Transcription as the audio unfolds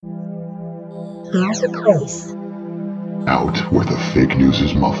There's a place out where the fake news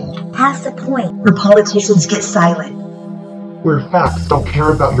is muffled, past the point where politicians get silent, where facts don't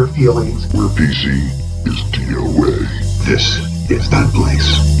care about your feelings, where PC is DOA. This is that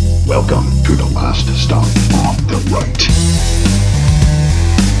place. Welcome to the last stop on the right.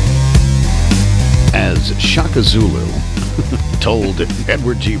 As Shaka Zulu told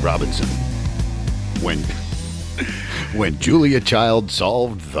Edward G. Robinson when Julia Child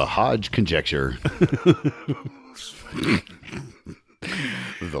solved the Hodge conjecture,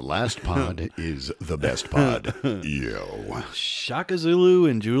 the last pod is the best pod. Yo. Shaka Zulu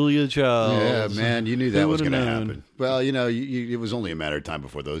and Julia Child. Yeah, man, you knew that was going to happen. Well, you know, it was only a matter of time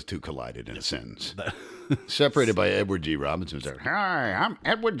before those two collided in a sentence. Separated by Edward G. Robinson. Hi, I'm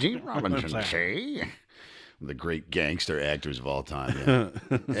Edward G. Robinson, see? The great gangster actors of all time. Yeah.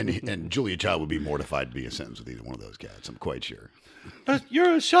 and Julia Child would be mortified to be in a sentence with either one of those guys, I'm quite sure.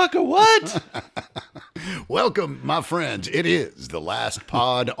 You're a Shaka what? Welcome, my friends. It is the last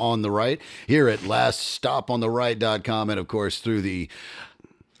pod on the right here at laststopontheright.com and, of course, through the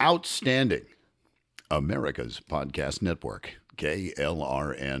outstanding America's Podcast Network,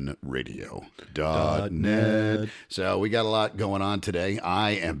 KLRNradio.net. So we got a lot going on today.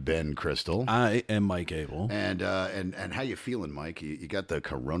 I am Ben Crystal. I am Mike Abel. And how you feeling, Mike? You got the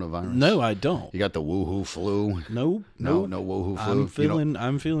coronavirus? No, I don't. You got the woohoo flu? No woohoo flu.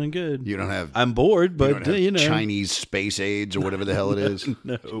 I'm feeling good. You don't have. I'm bored, but you know, Chinese space AIDS or whatever the hell it is.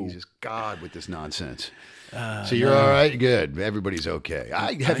 No. Jesus God, with this nonsense. So you're all right. Good. Everybody's okay.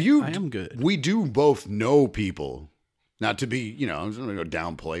 I am good. We do both know people. Not to be, you know, I'm going to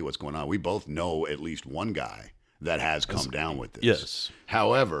downplay what's going on. We both know at least one guy that has come down with this. Yes.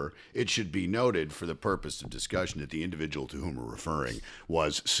 However, it should be noted for the purpose of discussion that the individual to whom we're referring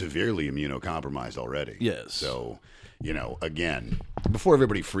was severely immunocompromised already. Yes. So, you know, again, before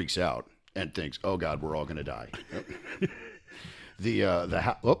everybody freaks out and thinks, oh, God, we're all going to die.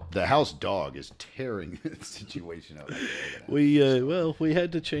 The house dog is tearing the situation up. We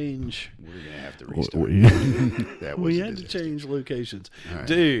had to change. We're gonna have to restart. We had to change locations, right.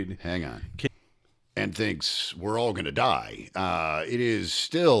 Dude. Hang on. And thinks we're all gonna die. It is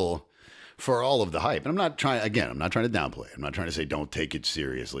still for all of the hype, and I'm not trying to downplay it. I'm not trying to say don't take it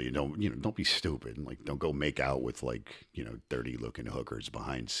seriously. Don't be stupid. And don't go make out with dirty looking hookers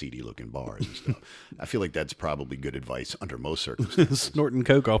behind seedy looking bars and stuff. I feel like that's probably good advice under most circumstances. Snorting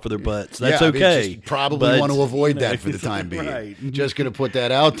coke off of their butts. That's okay. Just probably want to avoid that for the time being. Right. Just gonna put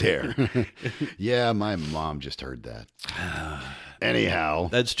that out there. Yeah, my mom just heard that. Anyhow,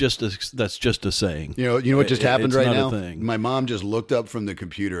 that's just a saying. You know what just happened right now? Thing. My mom just looked up from the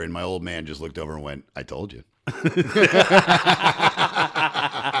computer, and my old man just looked over and went, "I told you."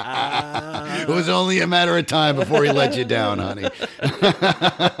 It was only a matter of time before he let you down, honey. But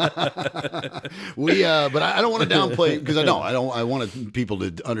I don't want to downplay because I want people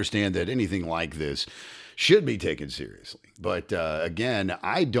to understand that anything like this should be taken seriously. But again,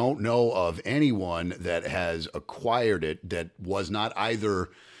 I don't know of anyone that has acquired it that was not either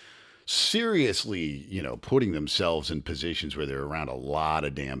seriously, putting themselves in positions where they're around a lot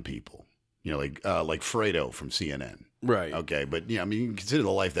of damn people, like Fredo from CNN. Right. Okay. But you can consider the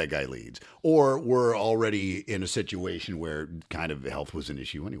life that guy leads, or we're already in a situation where kind of health was an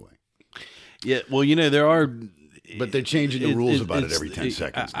issue anyway. Yeah. Well, there are, but they're changing the rules about it every 10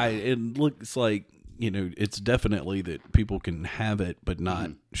 seconds. It looks like, it's definitely that people can have it, but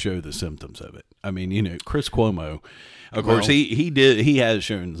not show the symptoms of it. I mean, Chris Cuomo, of course, he has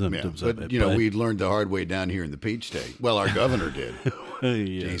shown symptoms of it. But we learned the hard way down here in the Peach State. Well, our governor did.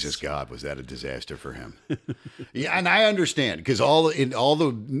 Yes. Jesus God, was that a disaster for him? Yeah, and I understand because all the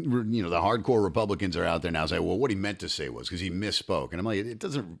hardcore Republicans are out there now saying, well, what he meant to say was because he misspoke, and I'm like, it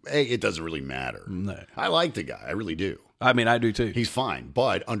doesn't really matter. No, I like the guy, I really do. I mean, I do too. He's fine,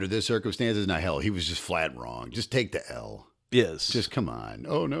 but under this circumstances, hell, he was just flat wrong. Just take the L. Yes. Just come on.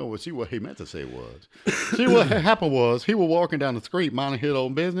 Oh, no. Well, see what he meant to say was. See what happened was he was walking down the street minding his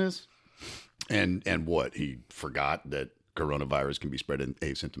own business. And what? He forgot that coronavirus can be spread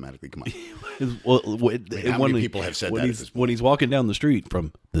asymptomatically. Come on. How many people have said that at this point? When he's walking down the street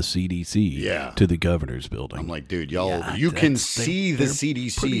from the CDC to the governor's building. I'm like, dude, you can see the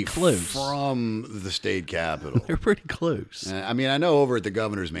CDC from the state capitol. They're pretty close. I mean, I know over at the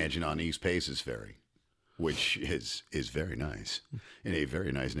governor's mansion on East Paces Ferry, which is very nice, in a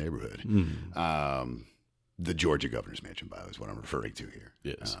very nice neighborhood. The Georgia Governor's Mansion, by the way, is what I'm referring to here.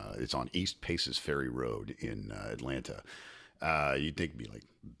 Yes. It's on East Paces Ferry Road in Atlanta. You'd think it'd be like,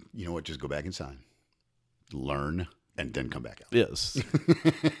 you know what, just go back and sign. Learn and then come back out. Yes.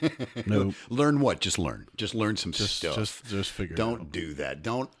 No. Learn what? Just learn. Just learn some stuff. Just figure. Don't do that.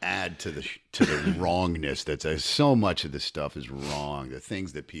 Don't add to the wrongness. That's so much of this stuff is wrong. The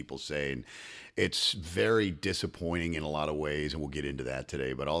things that people say, and it's very disappointing in a lot of ways, and we'll get into that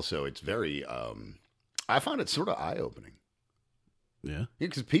today. But also, it's very. I found it sort of eye opening. Yeah.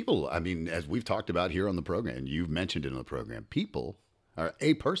 Because people, I mean, as we've talked about here on the program, and you've mentioned it on the program, people. Or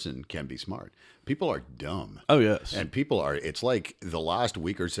a person can be smart. People are dumb. Oh, yes. And people are, it's like the last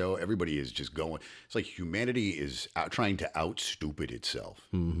week or so, everybody is just going, it's like humanity is trying to out-stupid itself.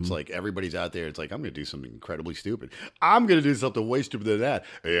 Mm-hmm. It's like everybody's out there, it's like, I'm going to do something incredibly stupid. I'm going to do something way stupider than that.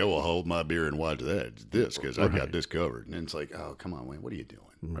 Yeah, well, hold my beer and watch this, because I've got this covered. And it's like, oh, come on, Wayne, what are you doing?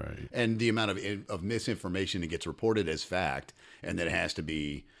 Right. And the amount of misinformation that gets reported as fact, and then it has to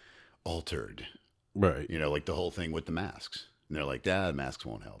be altered. Right. You know, like the whole thing with the masks. And they're like, masks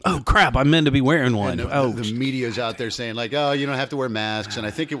won't help. Oh, crap. I meant to be wearing one. The media's out there saying like, oh, you don't have to wear masks. And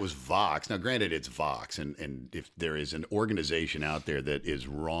I think it was Vox. Now, granted, it's Vox. And if there is an organization out there that is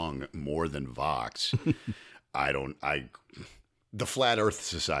wrong more than Vox, the Flat Earth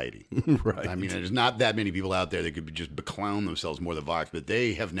Society. Right. I mean, there's not that many people out there that could just beclown themselves more than Vox, but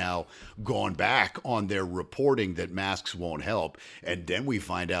they have now gone back on their reporting that masks won't help. And then we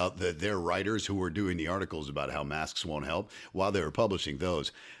find out that their writers who were doing the articles about how masks won't help, while they were publishing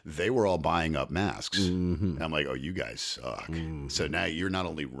those, they were all buying up masks. Mm-hmm. And I'm like, oh, you guys suck. Mm-hmm. So now you're not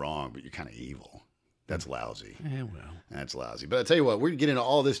only wrong, but you're kind of evil. That's lousy. Yeah, well. That's lousy. But I tell you what, we're going to get into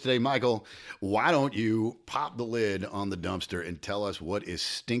all this today. Michael, why don't you pop the lid on the dumpster and tell us what is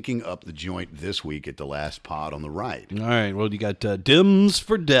stinking up the joint this week at the last pod on the right? All right. Well, you got Dems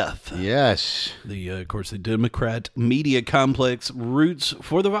for death. Yes. Of course, the Democrat media complex roots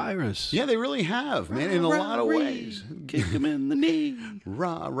for the virus. Yeah, they really have, man, in a lot of ways. Kick him in the knee.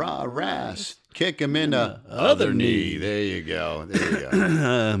 Rah, rah, ras. Kick him in the other knee. There you go.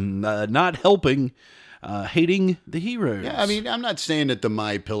 Not helping. Hating the heroes. Yeah, I mean, I'm not saying that the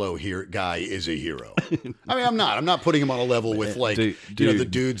My Pillow guy is a hero. I mean, I'm not putting him on a level with like the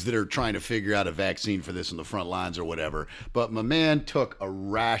dudes that are trying to figure out a vaccine for this on the front lines or whatever. But my man took a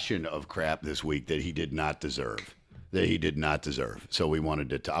ration of crap this week that he did not deserve. So we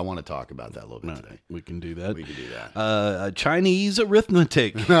wanted to. I want to talk about that a little bit today. We can do that. Chinese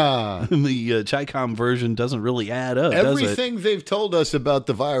Arithmetic. The Chicom version doesn't really add up. Everything they've told us about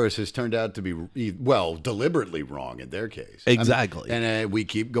the virus has turned out to be, well, deliberately wrong in their case. Exactly. And we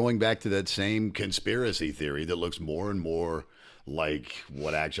keep going back to that same conspiracy theory that looks more and more like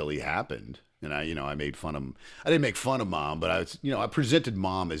what actually happened. And I made fun of him. I didn't make fun of Mom, but I presented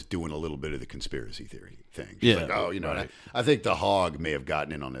Mom as doing a little bit of the conspiracy theory thing. She's like, right. I think the hog may have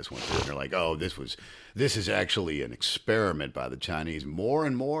gotten in on this one too. And they're like, oh, this is actually an experiment by the Chinese. More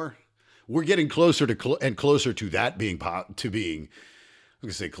and more, we're getting closer to closer to that being I'm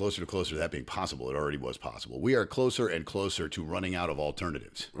going to say closer to that being possible. It already was possible. We are closer and closer to running out of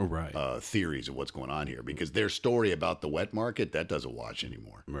alternatives, right? Theories of what's going on here, because their story about the wet market, that doesn't wash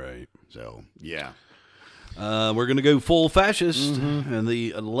anymore. Right. So, yeah. We're going to go full fascist, and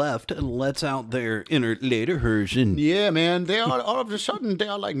the left lets out their inner Lederhosen. Yeah, man. They are all of a sudden, they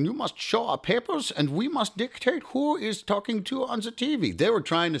are like, you must show our papers, and we must dictate who is talking to on the TV. They were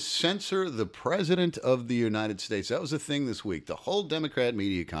trying to censor the president of the United States. That was the thing this week. The whole Democrat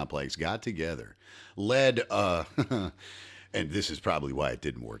media complex got together, led, and this is probably why it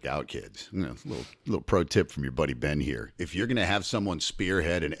didn't work out, kids. Little pro tip from your buddy Ben here. If you're going to have someone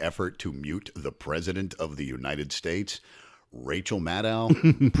spearhead an effort to mute the president of the United States, Rachel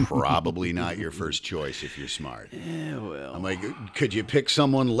Maddow, probably not your first choice if you're smart. Yeah, well. I'm like, could you pick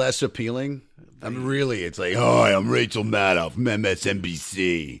someone less appealing? Really, it's like, hi, I'm Rachel Maddow from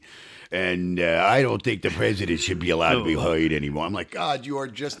MSNBC. And I don't think the president should be allowed to be hired anymore. I'm like, God, you are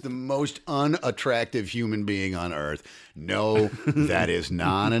just the most unattractive human being on earth. No, that is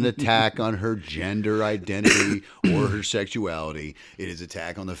not an attack on her gender identity or her sexuality. It is an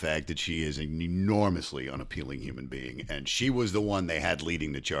attack on the fact that she is an enormously unappealing human being. And she was the one they had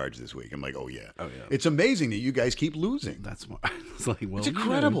leading the charge this week. I'm like, oh, yeah. It's amazing that you guys keep losing. That's what it's like. Well, it's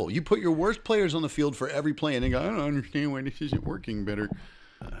incredible. You put your worst players on the field for every play and they go, I don't understand why this isn't working better.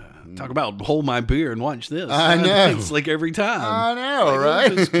 Talk about hold my beer and watch this. I know. It's like every time. I know,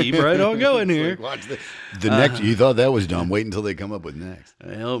 right? Just keep right on going here. Watch the next. You thought that was dumb. Wait until they come up with next.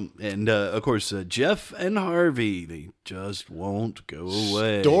 Well, and of course, Jeff and Harvey, they just won't go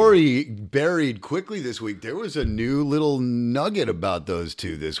away. Story buried quickly this week. There was a new little nugget about those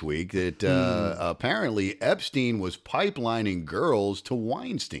two this week that apparently Epstein was pipelining girls to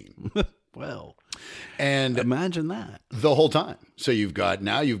Weinstein. Well, and imagine that. the whole time. So you've got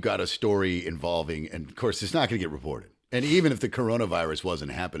a story involving, and of course, it's not going to get reported. And even if the coronavirus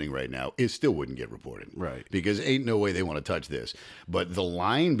wasn't happening right now, it still wouldn't get reported. Right. Because ain't no way they want to touch this. But the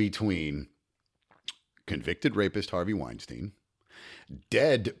line between convicted rapist Harvey Weinstein,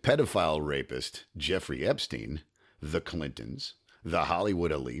 dead pedophile rapist Jeffrey Epstein, the Clintons, the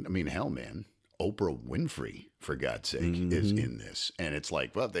Hollywood elite. I mean, hell, man, Oprah Winfrey, for God's sake, is in this. And it's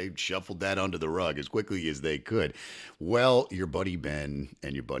like, well, they shuffled that under the rug as quickly as they could. Well, your buddy Ben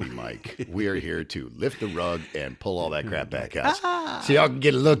and your buddy Mike, we are here to lift the rug and pull all that crap back out. So y'all can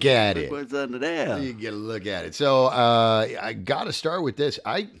get a look at it. What's under there? You get a look at it. So I got to start with this.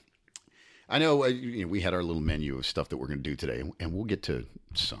 I know, we had our little menu of stuff that we're going to do today, and we'll get to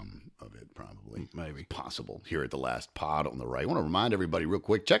some of it probably. Maybe. Possible here at the Last Pod on the Right. I want to remind everybody real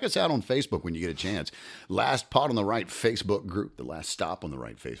quick, check us out on Facebook when you get a chance. Last Pod on the Right Facebook group, the Last Stop on the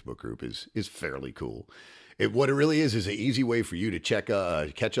Right Facebook group is fairly cool. What it really is an easy way for you to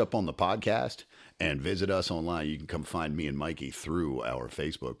catch up on the podcast and visit us online. You can come find me and Mikey through our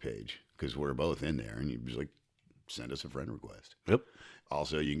Facebook page because we're both in there, and you just send us a friend request. Yep.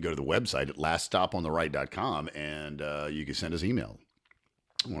 Also, you can go to the website at laststopontheright.com and you can send us email.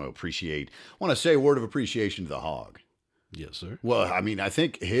 I want to say a word of appreciation to the Hog. Yes, sir. Well, I mean, I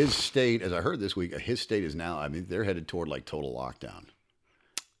think his state, as I heard this week, his state is now, I mean, they're headed toward total lockdown.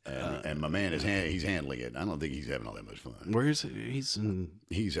 And my man he's handling it. I don't think he's having all that much fun. Where is he?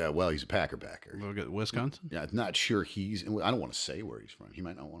 He's a Packer backer. Wisconsin? Yeah, I'm not sure I don't want to say where he's from. He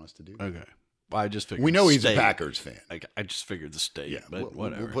might not want us to do that. Okay. Well, I just figured we know he's a Packers fan. I just figured the state, yeah, but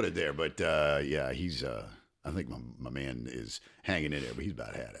whatever. We'll put it there. But he's. I think my man is hanging in there, but he's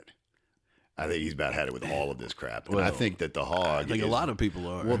about had it. I think he's about had it with all of this crap. And I think that the Hog. I think a lot of people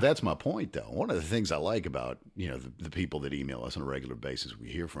are. Well, that's my point, though. One of the things I like about the people that email us on a regular basis, we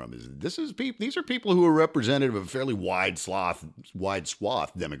hear from is these are people who are representative of a fairly wide swath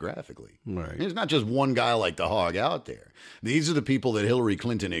demographically. Right. And it's not just one guy like the Hog out there. These are the people that Hillary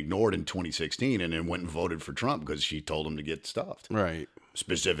Clinton ignored in 2016 and then went and voted for Trump because she told him to get stuffed. Right.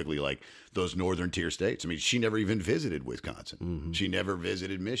 Specifically, those northern tier states. I mean, she never even visited Wisconsin. Mm-hmm. She never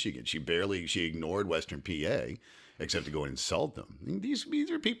visited Michigan. She ignored Western PA, except to go and insult them. I mean, these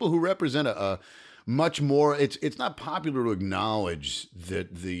are people who represent a much more. It's not popular to acknowledge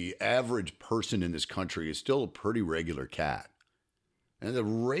that the average person in this country is still a pretty regular cat, and the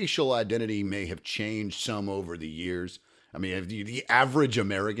racial identity may have changed some over the years. I mean, the average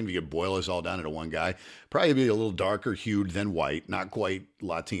American, if you could boil us all down into one guy, probably be a little darker hued than white, not quite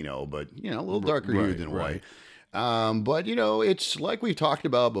Latino, but, a little darker hued than white. But, it's like we've talked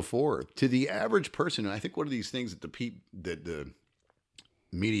about before. To the average person, and I think one of these things that the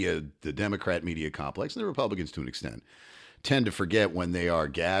media, the Democrat media complex, and the Republicans to an extent, tend to forget when they are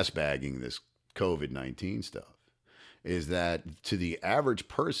gasbagging this COVID-19 stuff, is that to the average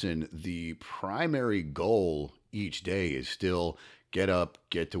person, the primary goal each day is still get up,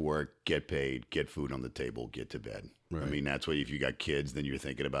 get to work, get paid, get food on the table, get to bed. Right. I mean, that's what, if you got kids, then you're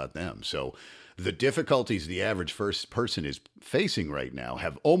thinking about them. So the difficulties the average first person is facing right now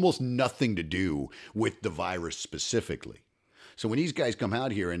have almost nothing to do with the virus specifically. So when these guys come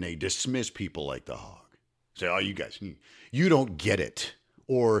out here and they dismiss people like the Hog, say, oh, you guys, you don't get it.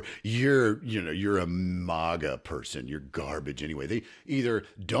 Or you're a MAGA person. You're garbage anyway. They either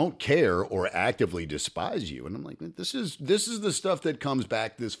don't care or actively despise you. And I'm like, this is the stuff that comes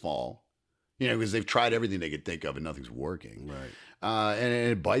back this fall, because they've tried everything they could think of and nothing's working. Right. And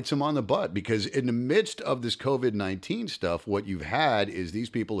it bites them on the butt because in the midst of this COVID-19 stuff, what you've had is these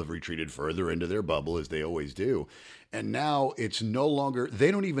people have retreated further into their bubble as they always do. And now it's no longer, they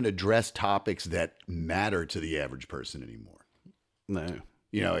don't even address topics that matter to the average person anymore. No.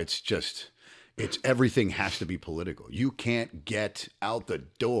 It's everything has to be political. You can't get out the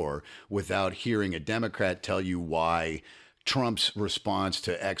door without hearing a Democrat tell you why Trump's response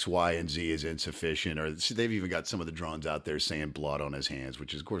to X, Y, and Z is insufficient. Or they've even got some of the drones out there saying blood on his hands,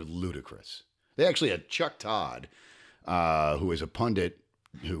 which is, of course, ludicrous. They actually had Chuck Todd, who is a pundit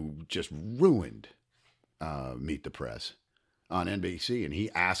who just ruined Meet the Press on NBC. And he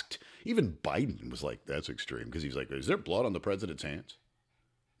asked, even Biden was like, that's extreme. Because he's like, is there blood on the president's hands?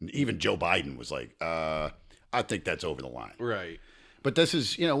 Even Joe Biden was like, I think that's over the line. Right. But this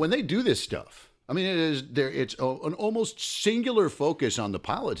is, when they do this stuff, I mean, it's an almost singular focus on the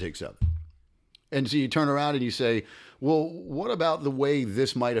politics of it. And so you turn around and you say, well, what about the way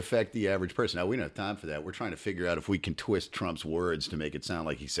this might affect the average person? Now, we don't have time for that. We're trying to figure out if we can twist Trump's words to make it sound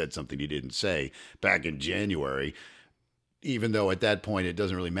like he said something he didn't say back in January. even though at that point it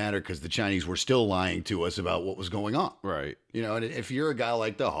doesn't really matter because the Chinese were still lying to us about what was going on. Right. You know, and if you're a guy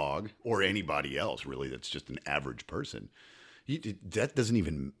like the Hog or anybody else, really, that's just an average person,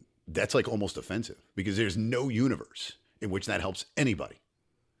 that's like almost offensive because there's no universe in which that helps anybody.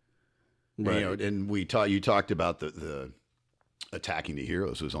 Right. You know, and you talked about the attacking the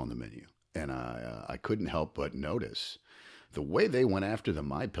heroes was on the menu. And I couldn't help but notice the way they went after the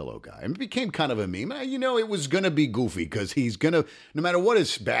My Pillow guy. And it became kind of a meme. You know, it was going to be goofy because he's going to, no matter what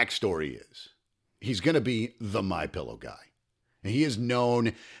his backstory is, he's going to be the My Pillow guy. And he is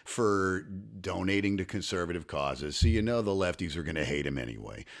known for donating to conservative causes. So you know the lefties are going to hate him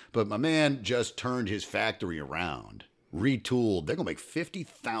anyway. But my man just turned his factory around, retooled. They're going to make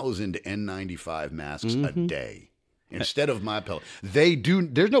 50,000 N95 masks a day. Instead of My Pillow,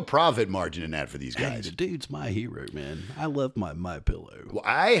 there's no profit margin in that for these guys. Hey, the dude's my hero, man. I love My Pillow. Well,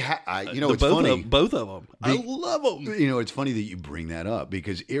 it's funny. Both of them. I love them. You know, it's funny that you bring that up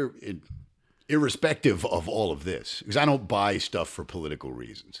because irrespective of all of this, because I don't buy stuff for political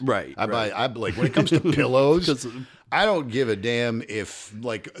reasons. Right. I like when it comes to pillows, I don't give a damn if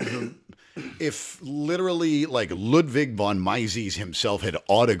literally like Ludwig von Mises himself had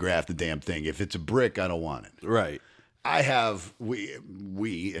autographed the damn thing. If it's a brick, I don't want it. Right.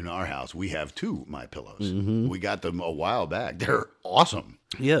 We in our house, we have 2 My Pillows. Mm-hmm. We got them a while back. They're awesome.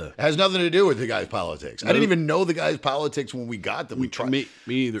 Yeah. It has nothing to do with the guy's politics. I didn't even know the guy's politics when we got them. We tried. Me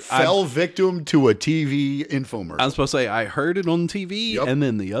either. Fell victim to a TV infomercial. I was supposed to say I heard it on TV, and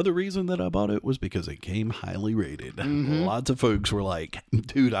then the other reason that I bought it was because it came highly rated. Mm-hmm. Lots of folks were like,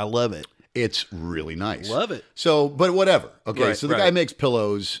 dude, I love it. It's really nice. Love it. So, but whatever. Okay, right, so the guy makes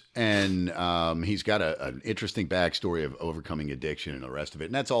pillows, and he's got an interesting backstory of overcoming addiction and the rest of it,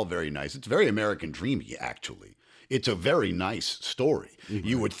 and that's all very nice. It's very American dreamy, actually. It's a very nice story. Mm-hmm.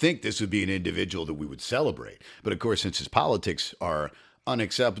 You would think this would be an individual that we would celebrate, but of course, since his politics are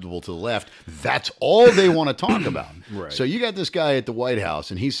unacceptable to the left, that's all they want to talk about. Right. So you got this guy at the White House,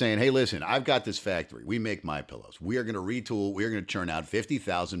 and he's saying, hey, listen, I've got this factory. We make My Pillows. We are going to retool. We're going to churn out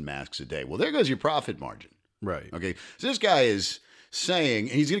 50,000 masks a day. Well, there goes your profit margin. Right. Okay. So this guy is saying,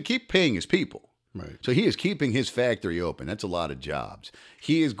 and he's going to keep paying his people. Right. So he is keeping his factory open. That's a lot of jobs.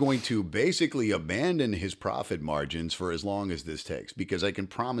 He is going to basically abandon his profit margins for as long as this takes, because I can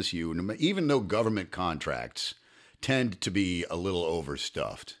promise you, even though government contracts tend to be a little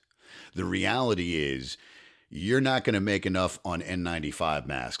overstuffed, the reality is you're not going to make enough on N95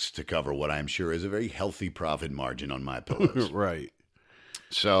 masks to cover what I'm sure is a very healthy profit margin on My Pillows. Right.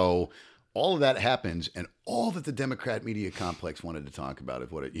 So all of that happens, and all that the Democrat media complex wanted to talk about is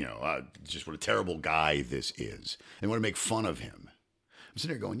just what a terrible guy this is. They want to make fun of him. I'm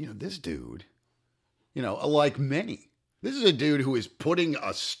sitting there going, this dude, like many, this is a dude who is putting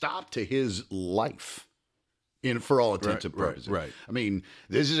a stop to his life. For all intents and purposes. Right. I mean,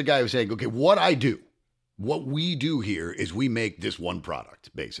 this is a guy who's saying, okay, what we do here is we make this one product,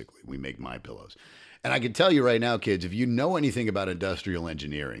 basically. We make My Pillows. And I can tell you right now, kids, if you know anything about industrial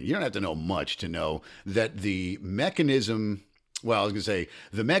engineering, you don't have to know much to know that the mechanism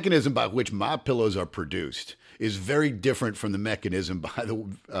by which My Pillows are produced is very different from the mechanism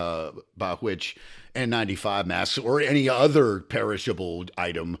by which N95 masks or any other perishable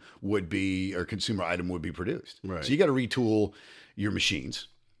item would be, or consumer item would be produced. Right. So you got to retool your machines.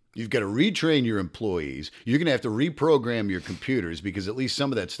 You've got to retrain your employees. You're going to have to reprogram your computers because at least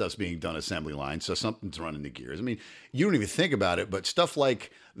some of that stuff's being done assembly line. So something's running the gears. I mean, you don't even think about it, but stuff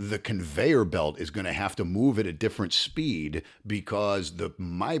like the conveyor belt is going to have to move at a different speed because the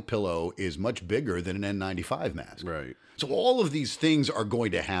My Pillow is much bigger than an N95 mask. Right. So all of these things are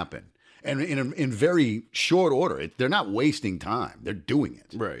going to happen. And in very short order. They're not wasting time. They're doing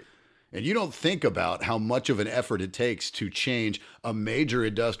it. Right. And you don't think about how much of an effort it takes to change a major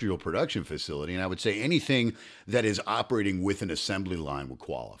industrial production facility. And I would say anything that is operating with an assembly line would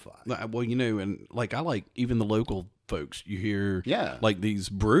qualify. Well, and I like even the local folks. You hear like these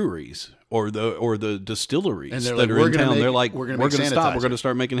breweries or the distilleries that are in town. They're like, we're going to stop. We're going to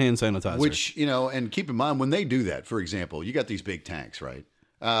start making hand sanitizer. Which, and keep in mind when they do that, for example, you got these big tanks, right?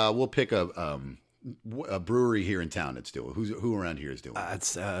 We'll pick a brewery here in town that's doing. Who around here is doing?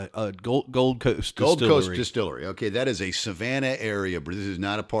 It's Gold Coast Gold Distillery. Coast Distillery. Okay, that is a Savannah area. This is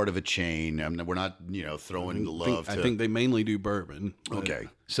not a part of a chain. We're not throwing the love. I think they mainly do bourbon. Okay,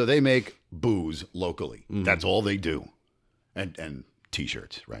 so they make booze locally. Mm-hmm. That's all they do, and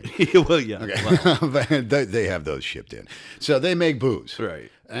T-shirts, right? Well, yeah. Okay, they have those shipped in. So they make booze. Right.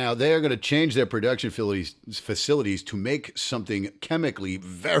 Now they are going to change their production facilities to make something chemically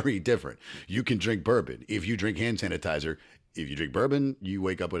very different. You can drink bourbon. If you drink hand sanitizer, If you drink bourbon, you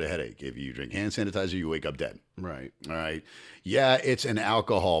wake up with a headache. If you drink hand sanitizer, you wake up dead. Right. All right. Yeah, it's an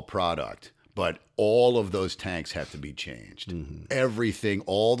alcohol product, but all of those tanks have to be changed. Mm-hmm. Everything,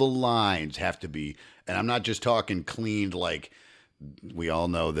 all the lines have to be, and I'm not just talking cleaned like we all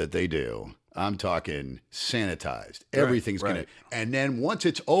know that they do. I'm talking sanitized. Everything's going to, and then once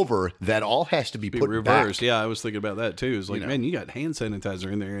it's over, that all has to be put reversed. back. Yeah, I was thinking about that too. It's like, man, you got hand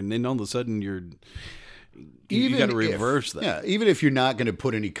sanitizer in there, and then all of a sudden you got to reverse that. Yeah, even if you're not going to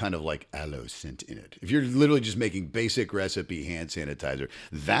put any kind of like aloe scent in it, if you're literally just making basic recipe hand sanitizer,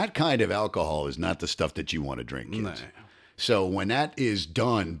 that kind of alcohol is not the stuff that you want to drink, kids. No. So when that is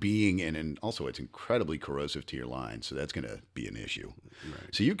done being and also it's incredibly corrosive to your line, so that's going to be an issue.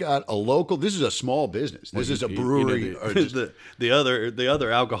 Right. So you got a local. This is a small business. This is a brewery. The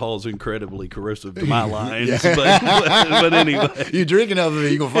other alcohol is incredibly corrosive to my lines, but anyway, you drink enough of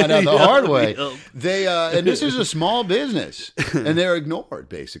it, you can find out the hard way. They and this is a small business, and they're ignored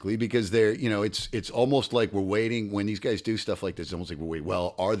basically because they're it's almost like we're waiting when these guys do stuff like this. It's almost like we're waiting.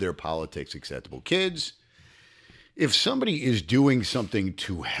 Well, are their politics acceptable, kids? If somebody is doing something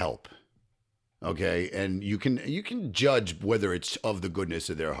to help, okay, and you can judge whether it's of the goodness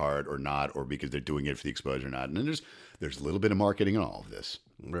of their heart or not, or because they're doing it for the exposure or not. And then there's a little bit of marketing in all of this.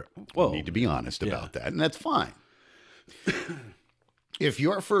 Well, you need to be honest about that, and that's fine. If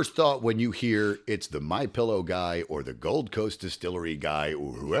your first thought when you hear it's the MyPillow guy or the Gold Coast Distillery guy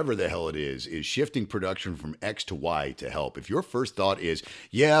or whoever the hell it is shifting production from X to Y to help, if your first thought is,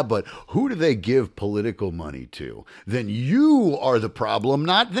 yeah, but who do they give political money to? Then you are the problem,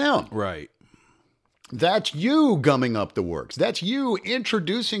 not them. Right. That's you gumming up the works. That's you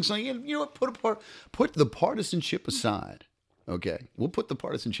introducing something. You know what? Put the partisanship aside. Okay? We'll put the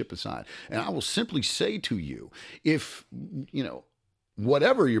partisanship aside. And I will simply say to you, if,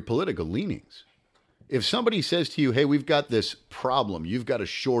 whatever your political leanings, if somebody says to you, hey, we've got this problem, you've got a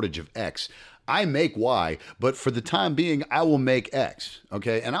shortage of X, I make Y, but for the time being, I will make X,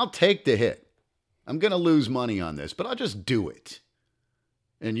 okay? And I'll take the hit. I'm going to lose money on this, but I'll just do it.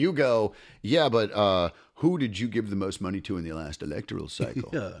 And you go, yeah, but who did you give the most money to in the last electoral cycle?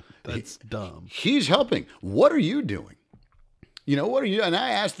 Yeah, that's dumb. He's helping. What are you doing? What are you? And I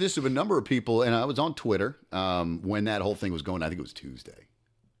asked this of a number of people, and I was on Twitter when that whole thing was going. I think it was Tuesday,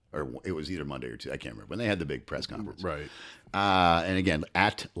 or it was either Monday or Tuesday. I can't remember when they had the big press conference. Right. And again,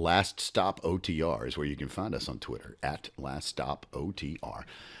 at Last Stop OTR is where you can find us on Twitter. At Last Stop OTR.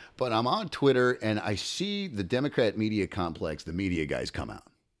 But I'm on Twitter, and I see the Democrat media complex, the media guys come out,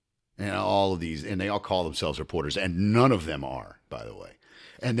 and all of these, and they all call themselves reporters, and none of them are, by the way.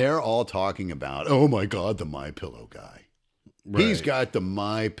 And they're all talking about, oh my God, the MyPillow guy. Right. He's got the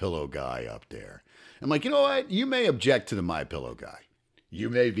MyPillow guy up there. I'm like, you know what? You may object to the MyPillow guy. You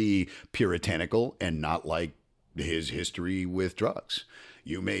may be puritanical and not like his history with drugs.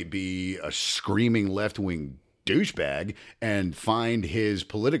 You may be a screaming left-wing douchebag and find his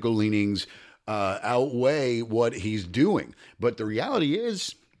political leanings outweigh what he's doing. But the reality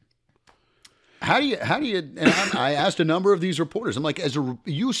is, how do you, and I asked a number of these reporters, I'm like,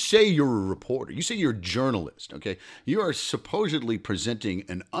 you say you're a reporter, you say you're a journalist, okay? You are supposedly presenting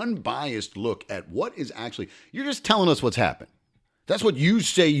an unbiased look at what is actually, you're just telling us what's happened. That's what you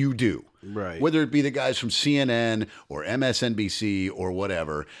say you do. Right. Whether it be the guys from CNN or MSNBC or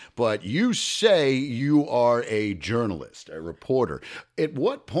whatever, but you say you are a journalist, a reporter. At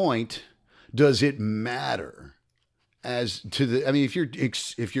what point does it matter? As to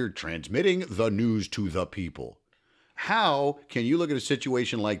if you're transmitting the news to the people, how can you look at a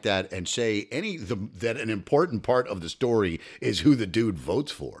situation like that and say that an important part of the story is who the dude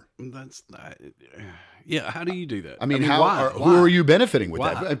votes for? That's not. Yeah, how do you do that? Why? Who are you benefiting with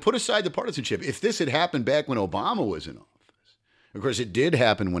that? And put aside the partisanship. If this had happened back when Obama was in office, of course it did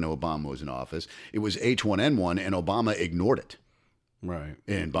happen when Obama was in office. It was H1N1, and Obama ignored it. Right.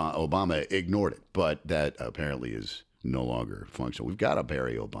 And Obama ignored it, but that apparently is no longer functional. We've got a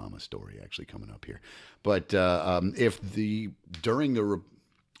Barry Obama story actually coming up here. But during the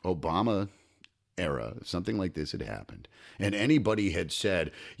Obama era, something like this had happened, and anybody had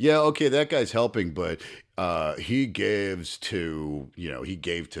said, yeah, okay, that guy's helping, but he gave to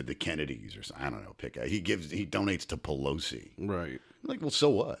the Kennedys or something. I don't know, he donates to Pelosi. Right. Like, well, so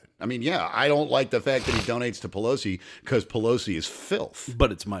what? I don't like the fact that he donates to Pelosi because Pelosi is filth.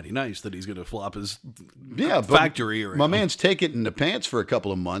 But it's mighty nice that he's going to flop his factory around. My man's taking it in the pants for a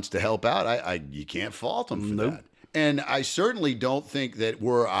couple of months to help out. You can't fault him for that. And I certainly don't think that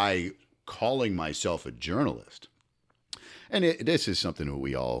were I calling myself a journalist. And this is something that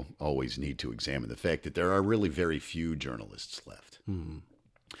we all always need to examine, the fact that there are really very few journalists left. Mm-hmm.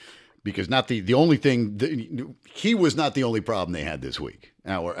 Because not the only thing, he was not the only problem they had this week.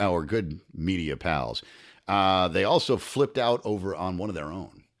 Our good media pals. They also flipped out over on one of their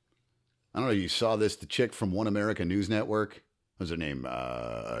own. I don't know if you saw this. The chick from One America News Network, what's her name?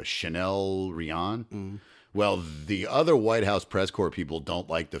 Chanel Rion. Mm. Well, the other White House press corps people don't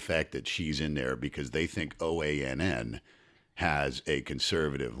like the fact that she's in there because they think OANN has a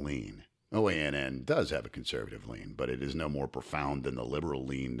conservative lean. OANN does have a conservative lean, but it is no more profound than the liberal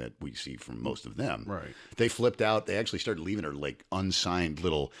lean that we see from most of them. Right. They flipped out. They actually started leaving her like unsigned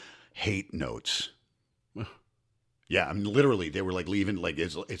little hate notes. Yeah, I mean, literally, they were like leaving, like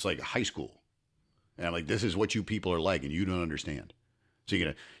it's like high school, and I'm like, this is what you people are like, and you don't understand. So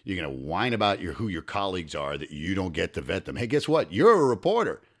you're gonna whine about who your colleagues are that you don't get to vet them. Hey, guess what? You're a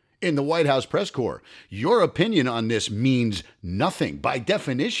reporter in the White House press corps. Your opinion on this means nothing. By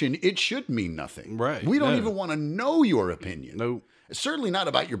definition, it should mean nothing. Right? We don't even want to know your opinion. No. Certainly not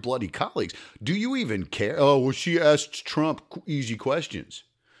about your bloody colleagues. Do you even care? Oh, well, she asked Trump easy questions.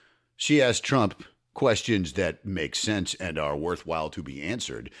 She asked Trump questions that make sense and are worthwhile to be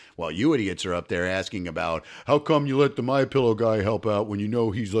answered, while you idiots are up there asking about how come you let the MyPillow guy help out when you know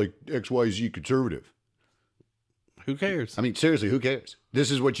he's like XYZ conservative. Who cares? I mean, seriously, who cares?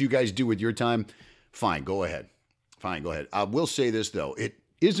 This is what you guys do with your time. Fine, go ahead. I will say this, though. It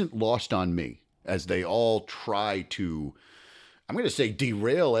isn't lost on me as they all try to, I'm going to say,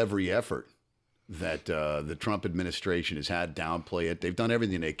 derail every effort that the Trump administration has had, downplay it. They've done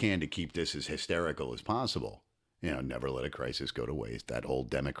everything they can to keep this as hysterical as possible. You know, never let a crisis go to waste, that whole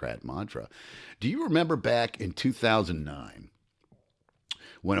Democrat mantra. Do you remember back in 2009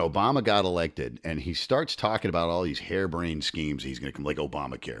 when Obama got elected and he starts talking about all these harebrained schemes he's going to come, like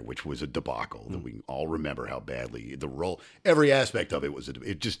Obamacare, which was a debacle that we all remember how badly every aspect of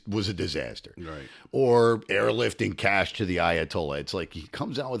it just was a disaster. Right. Or airlifting cash to the Ayatollah. It's like he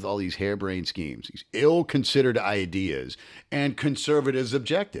comes out with all these harebrained schemes, these ill-considered ideas, and conservatives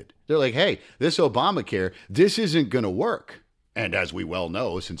objected. They're like, hey, this Obamacare, this isn't going to work. And as we well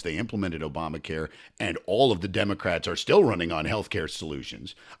know, since they implemented Obamacare and all of the Democrats are still running on healthcare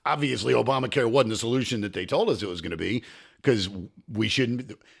solutions, obviously Obamacare wasn't the solution that they told us it was going to be, because we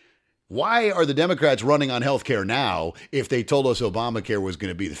shouldn't. Why are the Democrats running on healthcare now if they told us Obamacare was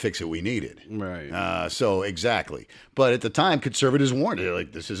going to be the fix that we needed? Right. So exactly. But at the time, conservatives warned. They're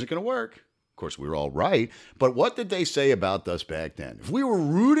like, this isn't going to work. Of course, we were all right. But what did they say about us back then? If we were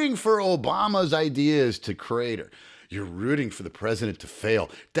rooting for Obama's ideas to crater, you're rooting for the president to fail.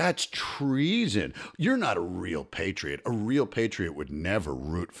 That's treason. You're not a real patriot. A real patriot would never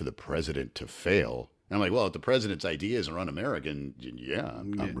root for the president to fail. And I'm like, well, if the president's ideas are un-American, yeah,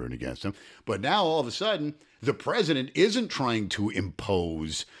 I'm rooting against him. But now all of a sudden, the president isn't trying to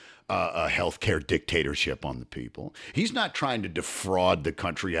impose a healthcare dictatorship on the people. He's not trying to defraud the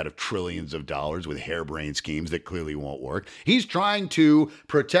country out of trillions of dollars with harebrained schemes that clearly won't work. He's trying to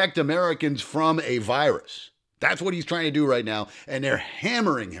protect Americans from a virus. That's what he's trying to do right now, and they're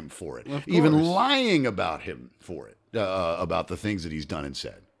hammering him for it, even lying about him for it, about the things that he's done and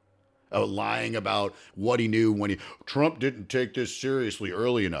said. Lying about what he knew when Trump didn't take this seriously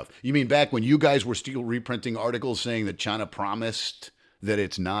early enough. You mean back when you guys were still reprinting articles saying that China promised that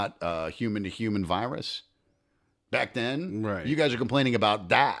it's not a human-to-human virus? Back then? Right. You guys are complaining about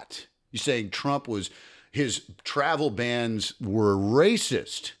that. You're saying his travel bans were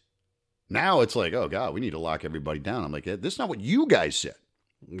racist. Now it's like, oh, God, we need to lock everybody down. I'm like, this is not what you guys said.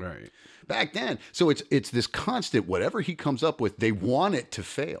 Right. Back then. So it's this constant, whatever he comes up with, they want it to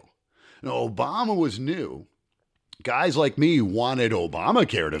fail. Now, Obama was new. Guys like me wanted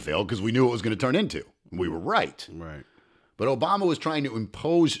Obamacare to fail because we knew what it was going to turn into. We were right. Right. But Obama was trying to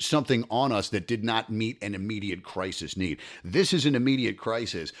impose something on us that did not meet an immediate crisis need. This is an immediate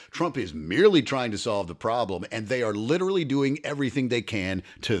crisis. Trump is merely trying to solve the problem, and they are literally doing everything they can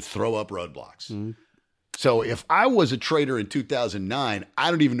to throw up roadblocks. Mm-hmm. So if I was a traitor in 2009,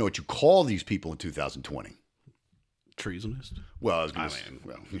 I don't even know what you call these people in 2020. Treasonous? Well, I was going to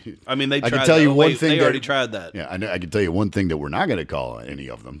they tried. I can tell you one thing. They already tried that. Yeah, I can tell you one thing that we're not going to call any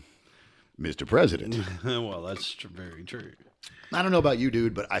of them. Mr. President. Well, that's very true. I don't know about you,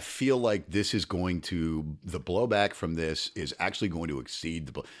 dude, but I feel like the blowback from this is actually going to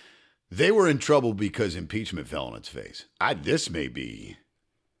exceed they were in trouble because impeachment fell on its face.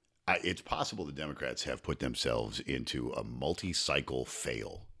 It's possible the Democrats have put themselves into a multi-cycle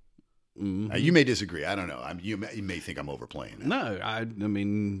fail. Mm-hmm. You may disagree. I don't know. You may think I'm overplaying that. No, I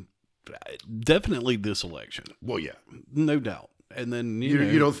mean, definitely this election. Well, yeah. No doubt. And then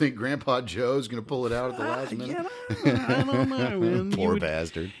you don't think Grandpa Joe's going to pull it out at the last minute? I don't know, man. Poor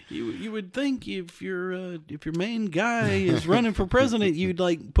bastard. You would think if your main guy is running for president, you'd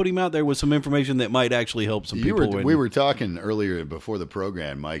like put him out there with some information that might actually help some people. We were talking earlier before the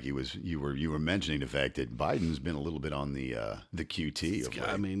program, Mike. You were mentioning the fact that Biden's been a little bit on the QT. Of late.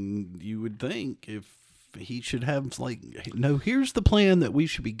 I mean, you would think if he should have no, here's the plan that we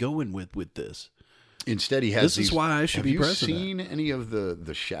should be going with this. Instead, he has. This is why I should be president. Have you seen any of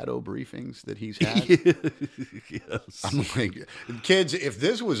the shadow briefings that he's had? Yes. I'm like, kids, if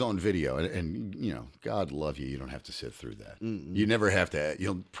this was on video, and God love you, you don't have to sit through that. Mm-mm.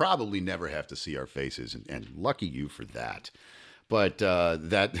 You'll probably never have to see our faces, and lucky you for that. But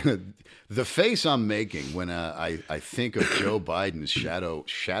that the face I'm making when I think of Joe Biden's shadow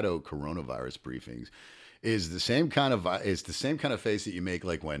coronavirus briefings is the same kind of face that you make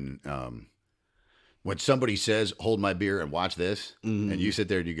like when somebody says, "Hold my beer and watch this," and you sit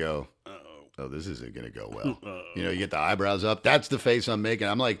there and you go, "Oh, this isn't going to go well." You get the eyebrows up. That's the face I'm making.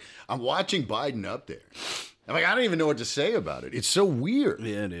 I'm watching Biden up there. I'm like, I don't even know what to say about it. It's so weird.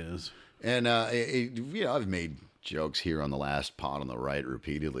 Yeah, it is. And I've made jokes here on the last pod on the right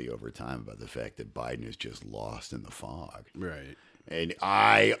repeatedly over time about the fact that Biden is just lost in the fog. Right. And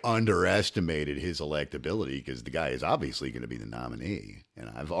I underestimated his electability because the guy is obviously going to be the nominee. And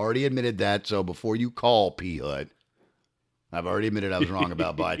I've already admitted that. So before you call P. Hut, I've already admitted I was wrong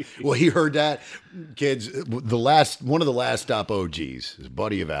about Biden. Well, he heard that. Kids, one of the last stop OGs, a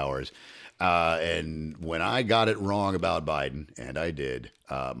buddy of ours. And when I got it wrong about Biden, and I did,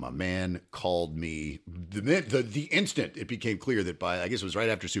 my man called me the instant it became clear that I guess it was right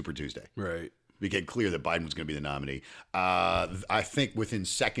after Super Tuesday. Right. Became clear that Biden was going to be the nominee. I think within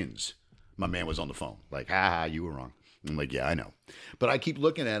seconds, my man was on the phone. Like, you were wrong. I'm like, yeah, I know. But I keep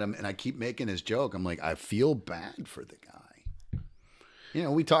looking at him and I keep making his joke. I'm like, I feel bad for the guy.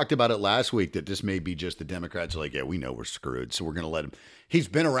 We talked about it last week that this may be just the Democrats are like, yeah, we know we're screwed. So we're going to let him. He's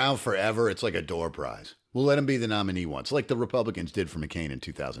been around forever. It's like a door prize. We'll let him be the nominee once, like the Republicans did for McCain in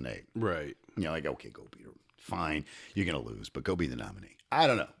 2008. Right. Like, okay, go be fine. You're going to lose, but go be the nominee. I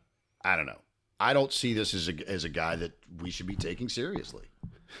don't know. I don't see this as a guy that we should be taking seriously.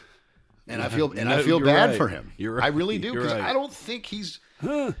 And I feel bad for him. You're right. I really do, because I don't think he's.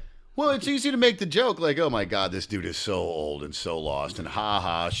 Well, it's easy to make the joke like, oh my God, this dude is so old and so lost, and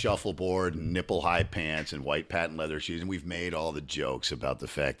shuffleboard and nipple high pants and white patent leather shoes, and we've made all the jokes about the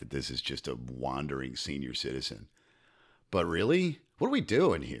fact that this is just a wandering senior citizen. But really, what are we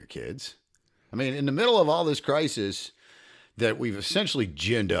doing here, kids? I mean, in the middle of all this crisis that we've essentially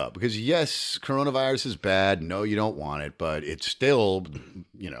ginned up, because yes, coronavirus is bad. No, you don't want it, but it's still,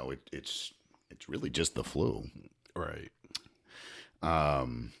 it's really just the flu. Right.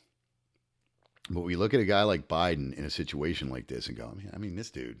 But we look at a guy like Biden in a situation like this and go, I mean, this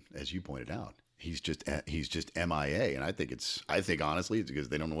dude, as you pointed out, he's just MIA. And I think honestly, it's because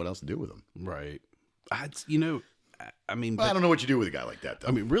they don't know what else to do with him. Right. I don't know what you do with a guy like that, though.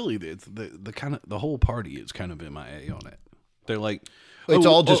 I mean, really, the whole party is kind of MIA on it. They're like, it's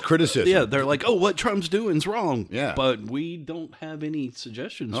all just criticism. Yeah, they're like, what Trump's doing is wrong. Yeah, but we don't have any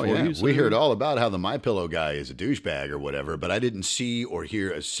suggestions for you. So. We heard all about how the MyPillow guy is a douchebag or whatever, but I didn't see or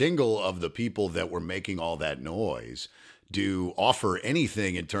hear a single of the people that were making all that noise offer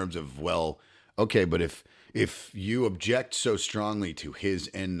anything in terms of, well, okay, but if you object so strongly to his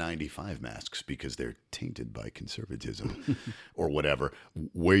N95 masks because they're tainted by conservatism or whatever,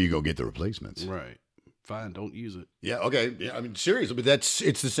 where you go get the replacements? Right. Fine, don't use it. Yeah, okay. Yeah, I mean, seriously, but it's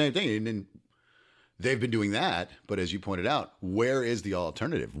the same thing. And they've been doing that, but as you pointed out, where is the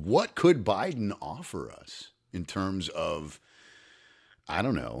alternative? What could Biden offer us in terms of, I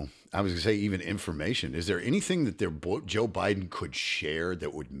don't know, I was going to say even information. Is there anything that Joe Biden could share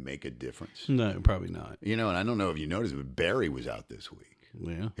that would make a difference? No, probably not. And I don't know if you noticed, but Barry was out this week.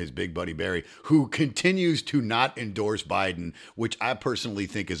 Yeah. His big buddy Barry, who continues to not endorse Biden, which I personally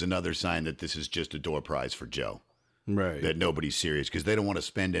think is another sign that this is just a door prize for Joe. Right. That nobody's serious because they don't want to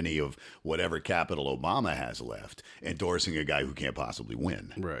spend any of whatever capital Obama has left endorsing a guy who can't possibly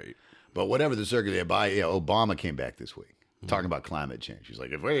win. Right. But whatever the circuit they buy, Obama came back this week talking about climate change. He's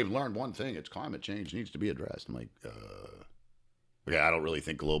like, if we've learned one thing, it's climate change needs to be addressed. I'm like, okay, I don't really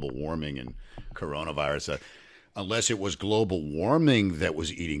think global warming and coronavirus, unless it was global warming that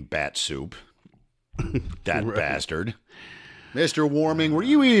was eating bat soup. That right. Bastard. Mr. Warming, were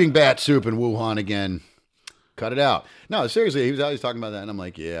you eating bat soup in Wuhan again? Cut it out. No, seriously, he was always talking about that, and I'm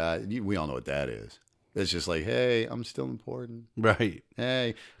like, yeah, we all know what that is. It's just like, hey, I'm still important. Right.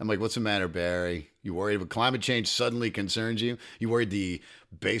 Hey, I'm like, what's the matter, Barry? You worried about climate change suddenly concerns you? You worried the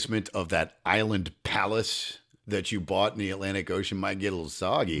basement of that island palace that you bought in the Atlantic Ocean might get a little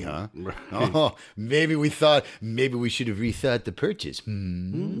soggy, huh? Oh, maybe we should have rethought the purchase.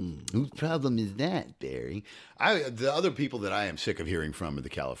 Whose problem is that, Barry? The other people that I am sick of hearing from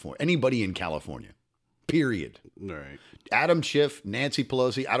are anybody in California, period. Right. Adam Schiff, Nancy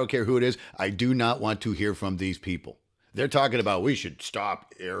Pelosi, I don't care who it is. I do not want to hear from these people. They're talking about we should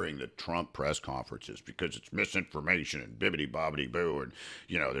stop airing the Trump press conferences because it's misinformation and bibbity-bobbity-boo. And,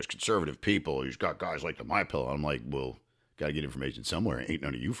 there's conservative people. He's got guys like the MyPillow. I'm like, well, got to get information somewhere. Ain't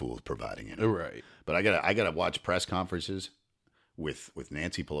none of you fools providing it. Right. But I gotta watch press conferences with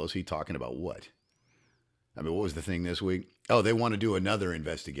Nancy Pelosi talking about what? I mean, what was the thing this week? Oh, they want to do another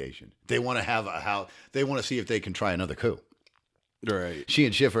investigation. They want to they want to see if they can try another coup. Right. She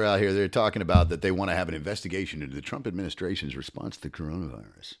and Schiff are out here. They're talking about that they want to have an investigation into the Trump administration's response to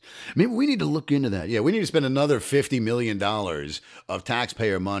coronavirus. Maybe we need to look into that. Yeah, we need to spend another $50 million of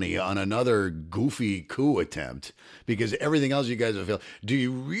taxpayer money on another goofy coup attempt because everything else you guys have failed. Do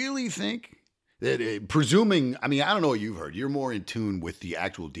you really think that, presuming, I mean, I don't know what you've heard. You're more in tune with the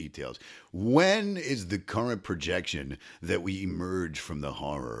actual details. When is the current projection that we emerge from the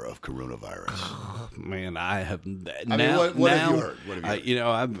horror of coronavirus? Man, I have. What have you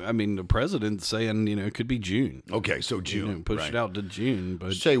heard? I mean, the president's saying, it could be June. Okay, so June. Push it out to June.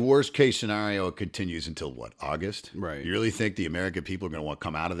 But say worst case scenario, it continues until what, August? Right. You really think the American people are going to want to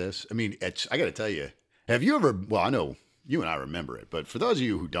come out of this? I mean, I got to tell you, have you ever, well, I know you and I remember it, but for those of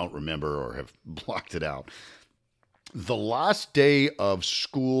you who don't remember or have blocked it out, the last day of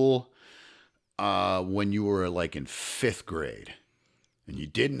school when you were like in 5th grade and you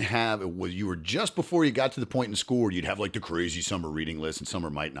didn't have, you were just before you got to the point in school where you'd have like the crazy summer reading list and summer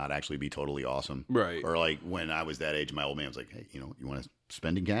might not actually be totally awesome. Right. Or like when I was that age, my old man was like, hey, you want to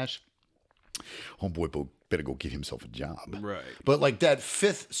spending cash? Homeboy better go get himself a job. Right. But like that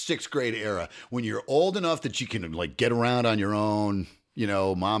 5th, 6th grade era, when you're old enough that you can like get around on your own,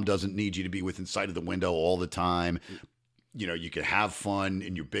 mom doesn't need you to be within sight of the window all the time. You can have fun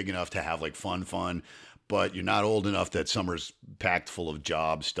and you're big enough to have like fun, but you're not old enough that summer's packed full of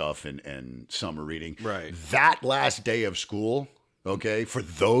job stuff and summer reading. Right. That last day of school, okay, for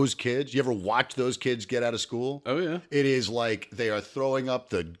those kids, you ever watch those kids get out of school? Oh, yeah. It is like they are throwing open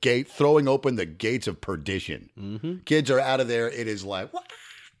the gates of perdition. Mm-hmm. Kids are out of there. It is like, wow.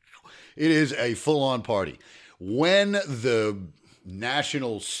 It is a full-on party. When the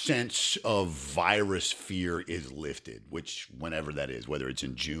national sense of virus fear is lifted, which whenever that is, whether it's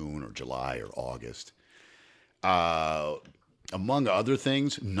in June or July or August, among other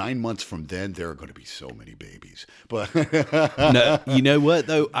things, 9 months from then, there are going to be so many babies. But no, you know what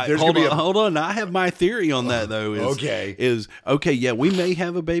though? Hold on. I have my theory on that though. Okay. Yeah, we may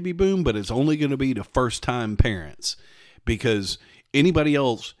have a baby boom, but it's only going to be the first-time parents because anybody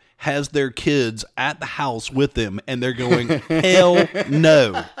else has their kids at the house with them, and they're going, hell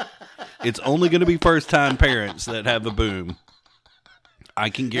no. It's only going to be first-time parents that have a boom. I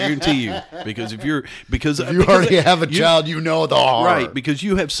can guarantee you, because if you already have a child, the horror. Right, because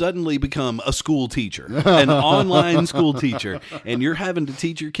you have suddenly become a school teacher, an online school teacher, and you're having to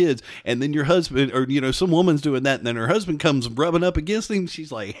teach your kids, and then your husband, or some woman's doing that, and then her husband comes rubbing up against him.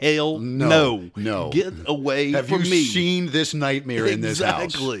 She's like, hell no. Get away from me. Have you seen this nightmare in this house?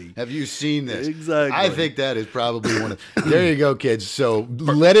 Exactly. Have you seen this? Exactly. I think that is probably one of... There you go, kids. So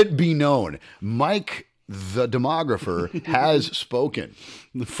let it be known. Mike, the demographer, has spoken.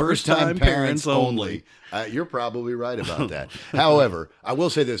 The first-time parents only. You're probably right about that. However, I will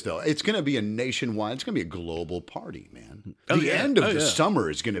say this, though. It's going to be a nationwide, it's going to be a global party, man. The end of the summer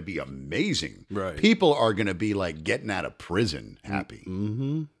is going to be amazing. Right. People are going to be like getting out of prison happy.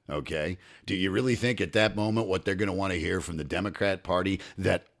 Mm-hmm. Okay? Do you really think at that moment what they're going to want to hear from the Democrat Party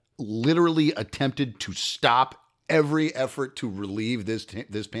that literally attempted to stop every effort to relieve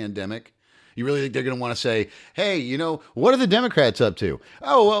this pandemic? You really think they're going to want to say, hey, what are the Democrats up to?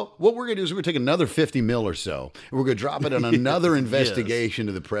 Oh, well, what we're going to do is we're going to take another 50 mil or so, and we're going to drop it on another investigation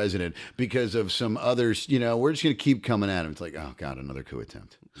to the president because of some others. We're just going to keep coming at him. It's like, oh, God, another coup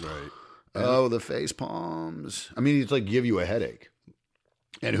attempt. Right. Oh, the face palms. I mean, it's like give you a headache.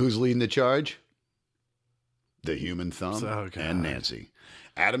 And who's leading the charge? The human thumb and Nancy.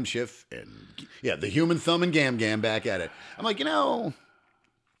 Adam Schiff and, the human thumb and Gam Gam back at it. I'm like,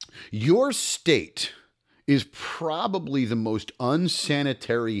 your state is probably the most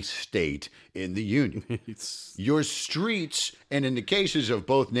unsanitary state in the union. Your streets, and in the cases of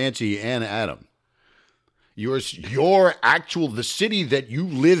both Nancy and Adam, the city that you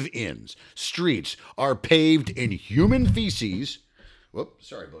live in, streets are paved in human feces. Whoop,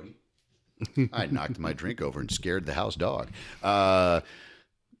 sorry, buddy. I knocked my drink over and scared the house dog.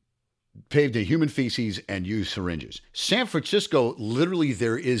 paved in human feces and used syringes. San Francisco, literally,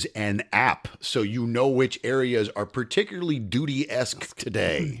 there is an app so you know which areas are particularly duty-esque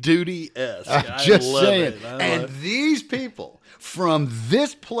today. Duty-esque. I'm just saying. And these people from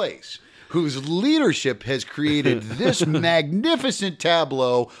this place whose leadership has created this magnificent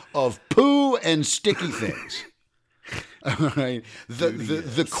tableau of poo and sticky things. All right.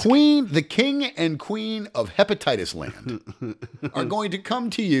 The king and queen of hepatitis land are going to come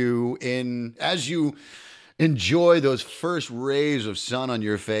to you as you enjoy those first rays of sun on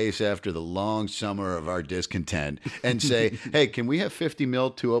your face after the long summer of our discontent and say, hey, can we have 50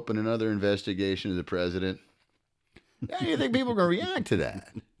 mil to open another investigation of the president? How do you think people are going to react to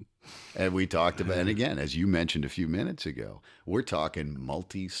that? And we talked about, and again, as you mentioned a few minutes ago, we're talking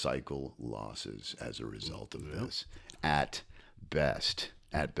multi-cycle losses as a result of this. At best.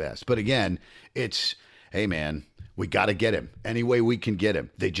 But again, it's, hey man, we got to get him any way we can get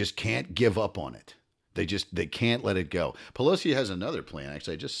him. They just can't give up on it. They can't let it go. Pelosi has another plan.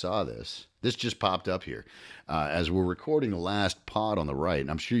 Actually, I just saw this. This just popped up here as we're recording the last pod on the right.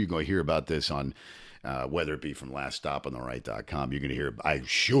 And I'm sure you're going to hear about this on whether it be from laststopontheright.com. You're going to hear, I'm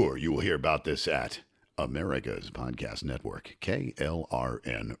sure you will hear about this at America's Podcast Network,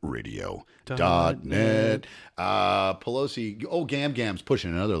 KLRNradio.net. Pelosi, Gam Gam's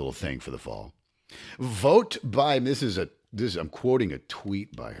pushing another little thing for the fall. Vote by, I'm quoting a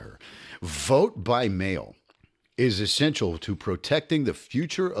tweet by her. Vote by mail is essential to protecting the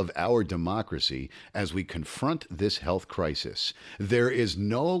future of our democracy as we confront this health crisis. There is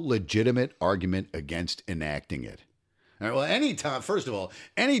no legitimate argument against enacting it. All right, well,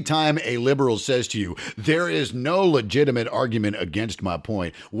 anytime a liberal says to you, there is no legitimate argument against my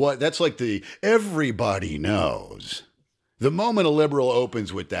point, that's like everybody knows. The moment a liberal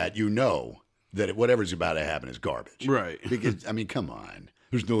opens with that, you know that whatever's about to happen is garbage. Right. Because, I mean, come on.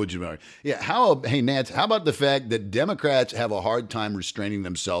 There's no legitimate argument. Yeah, hey, Nance, how about the fact that Democrats have a hard time restraining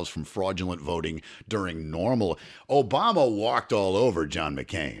themselves from fraudulent voting during normal? Obama walked all over John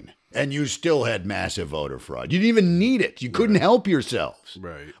McCain. And you still had massive voter fraud. You didn't even need it. You couldn't help yourselves.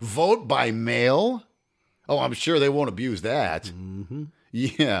 Right. Vote by mail? Oh, I'm sure they won't abuse that. Mm-hmm.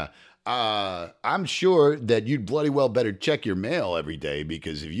 Yeah. I'm sure that you'd bloody well better check your mail every day,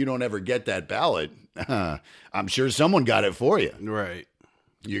 because if you don't ever get that ballot, I'm sure someone got it for you. Right.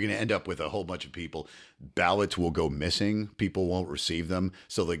 You're going to end up with a whole bunch of people. Ballots will go missing. People won't receive them,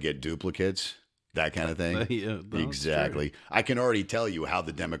 so they get duplicates. That kind of thing. Yeah, exactly. True. I can already tell you how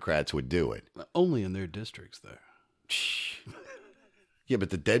the Democrats would do it. Only in their districts, though. Yeah, but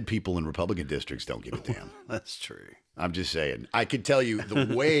the dead people in Republican districts don't give a damn. That's true. I'm just saying. I could tell you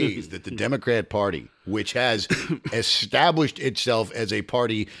the ways that the Democrat Party, which has established itself as a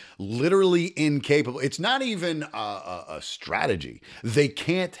party literally incapable, it's not even a strategy. They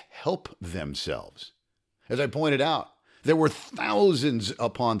can't help themselves. As I pointed out, there were thousands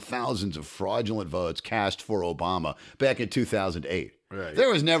upon thousands of fraudulent votes cast for Obama back in 2008. Right. There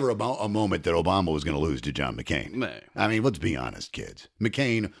was never a moment that Obama was going to lose to John McCain. No. I mean, let's be honest, kids.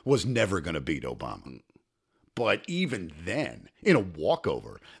 McCain was never going to beat Obama. But even then, in a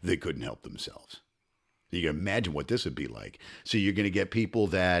walkover, they couldn't help themselves. You can imagine what this would be like. So you're going to get people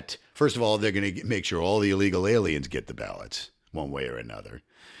that, first of all, they're going to make sure all the illegal aliens get the ballots one way or another.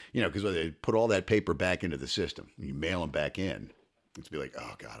 You know, because they put all that paper back into the system, you mail them back in. It's be like,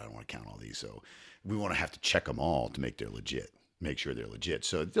 oh God, I don't want to count all these. So we want to have to check them all to make sure they're legit.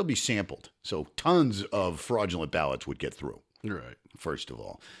 So they'll be sampled. So tons of fraudulent ballots would get through. Right. First of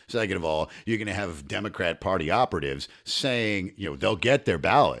all. Second of all, you're going to have Democrat Party operatives saying, they'll get their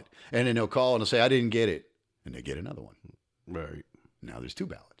ballot, and then they'll call and they'll say, I didn't get it. And they get another one. Right. Now there's two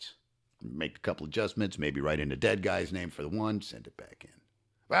ballots. Make a couple adjustments, maybe write in a dead guy's name for the one, send it back in.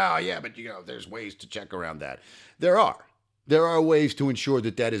 Well, yeah, but there's ways to check around that. There are ways to ensure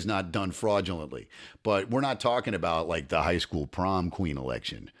that is not done fraudulently. But we're not talking about like the high school prom queen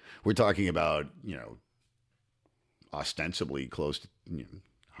election. We're talking about, ostensibly close to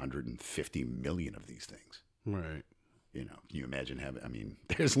 150 million of these things. Right. Can you imagine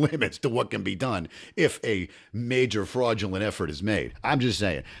there's limits to what can be done if a major fraudulent effort is made. I'm just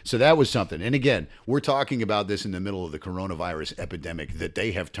saying. So that was something. And again, we're talking about this in the middle of the coronavirus epidemic that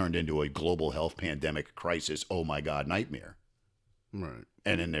they have turned into a global health pandemic crisis. Oh my God, nightmare. Right.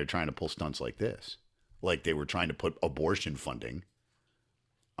 And then they're trying to pull stunts like this. Like they were trying to put abortion funding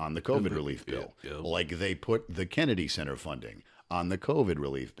on the COVID relief bill. Yeah. Like they put the Kennedy Center funding on the COVID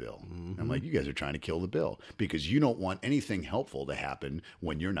relief bill. Mm-hmm. I'm like, you guys are trying to kill the bill because you don't want anything helpful to happen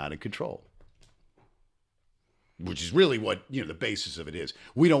when you're not in control. Which is really what, the basis of it is.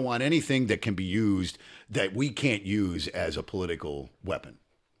 We don't want anything that can be used that we can't use as a political weapon.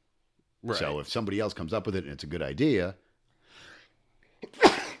 Right. So if somebody else comes up with it and it's a good idea.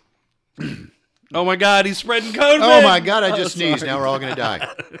 Oh my God, he's spreading COVID. Oh my God, I just sneezed. Now we're all going to die.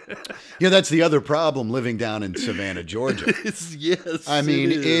 That's the other problem living down in Savannah, Georgia. Yes. I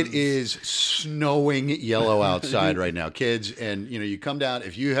mean, it is snowing yellow outside right now, kids. And, you come down,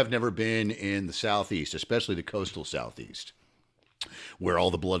 if you have never been in the Southeast, especially the coastal Southeast, where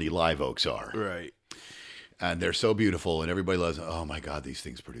all the bloody live oaks are. Right. And they're so beautiful, and everybody loves, oh my God, these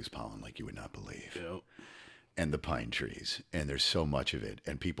things produce pollen like you would not believe. Yep. And the pine trees, and there's so much of it.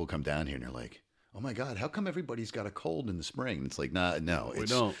 And people come down here and they're like, oh my God, how come everybody's got a cold in the spring? And it's like, no. We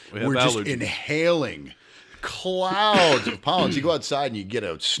don't. We're just inhaling clouds of pollen. So you go outside and you get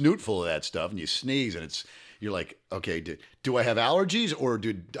a snootful of that stuff and you sneeze and you're like, okay, do I have allergies or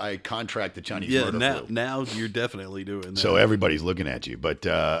did I contract the Chinese murder flu? Now you're definitely doing that. So everybody's looking at you. But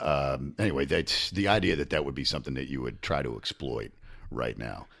anyway, that's the idea that would be something that you would try to exploit right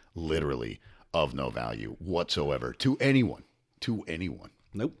now, literally of no value whatsoever to anyone.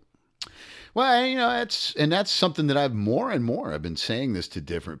 Nope. Well, that's something that I've been saying this to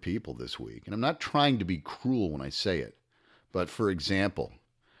different people this week. And I'm not trying to be cruel when I say it. But for example,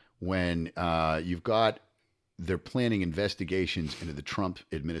 when they're planning investigations into the Trump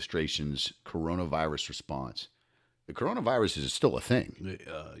administration's coronavirus response. The coronavirus is still a thing.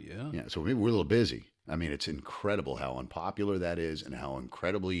 Yeah. So maybe we're a little busy. I mean, it's incredible how unpopular that is and how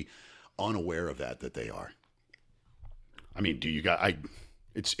incredibly unaware of that they are. I mean,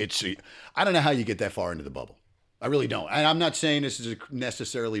 I don't know how you get that far into the bubble. I really don't. And I'm not saying this is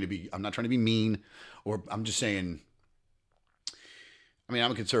necessarily I'm not trying to be mean, or I'm just saying, I'm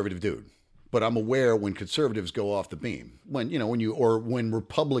a conservative dude, but I'm aware when conservatives go off the beam, when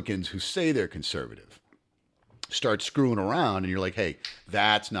Republicans who say they're conservative start screwing around and you're like, hey,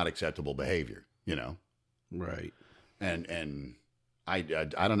 that's not acceptable behavior, Right. And I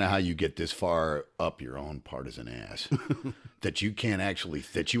don't know how you get this far up your own partisan ass that you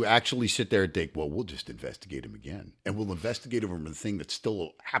actually sit there and think, well, we'll just investigate him again, and we'll investigate him on the thing that's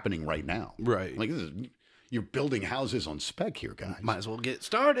still happening right now. Right. Like you're building houses on spec here, guys. Might as well get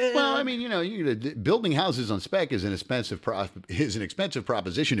started. Well, I mean, building houses on spec is an expensive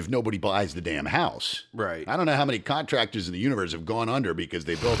proposition if nobody buys the damn house. Right. I don't know how many contractors in the universe have gone under because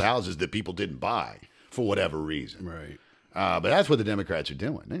they built houses that people didn't buy for whatever reason. Right. But that's what the Democrats are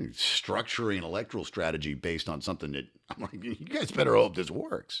doing. They're structuring an electoral strategy based on something that, I'm like, you guys better hope this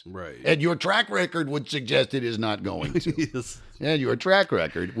works. Right. And your track record would suggest it is not going to. Yes. And your track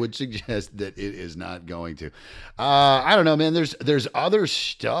record would suggest that it is not going to. I don't know, man. There's other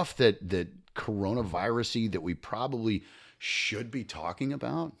stuff that coronavirus-y that we probably should be talking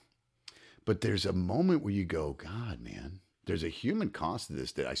about. But there's a moment where you go, God, man, there's a human cost to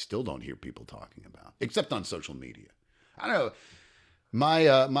this that I still don't hear people talking about, except on social media. I don't know.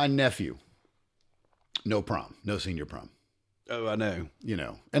 My nephew, no senior prom. Oh, I know.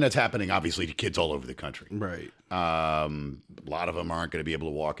 And that's happening obviously to kids all over the country. Right. A lot of them aren't going to be able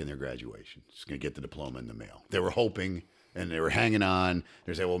to walk in their graduation. Just going to get the diploma in the mail. They were hoping and they were hanging on.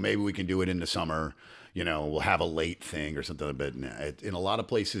 They're saying, well, maybe we can do it in the summer. We'll have a late thing or something. But in a lot of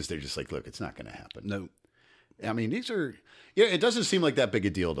places, they're just like, look, it's not going to happen. No. I mean, it doesn't seem like that big a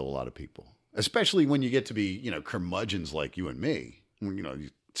deal to a lot of people. Especially when you get to be, curmudgeons like you and me,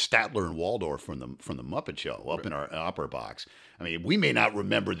 Statler and Waldorf from the Muppet Show up in our opera box. I mean, we may not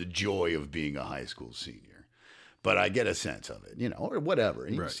remember the joy of being a high school senior, but I get a sense of it, or whatever.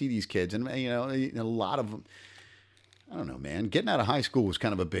 And you see these kids, and a lot of them. I don't know, man. Getting out of high school was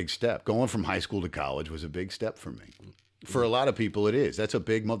kind of a big step. Going from high school to college was a big step for me. For a lot of people, it is. That's a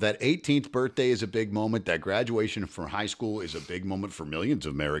big moment. That 18th birthday is a big moment. That graduation from high school is a big moment for millions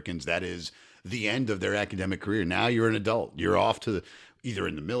of Americans. That is the end of their academic career. Now you're an adult. You're off to either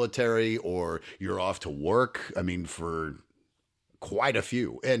in the military or you're off to work. I mean, for quite a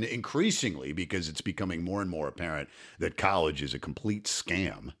few. And increasingly, because it's becoming more and more apparent that college is a complete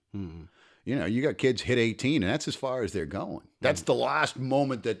scam. Mm-hmm. You got kids hit 18, and that's as far as they're going. That's the last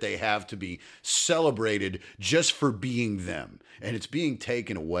moment that they have to be celebrated just for being them, and it's being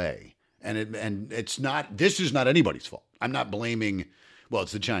taken away. And it's not. This is not anybody's fault. I'm not blaming. Well,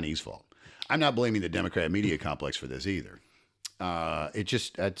 it's the Chinese fault. I'm not blaming the Democrat media complex for this either.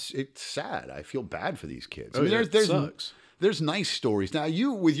 It's sad. I feel bad for these kids. I mean, there's nice stories. Now,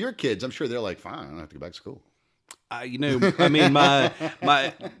 with your kids, I'm sure they're like, fine, I don't have to go back to school. My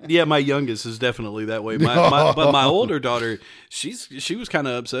youngest is definitely that way. But my older daughter, she was kind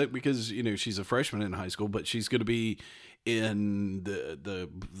of upset because she's a freshman in high school, but she's going to be in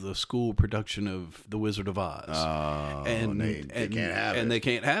the school production of The Wizard of Oz. Oh, and they can't have it. And they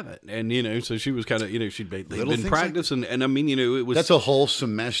can't have it. And, so she was kind of, they'd been practicing. And I mean, it was... That's a whole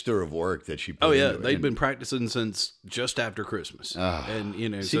semester of work that she put into it. They'd been practicing since just after Christmas.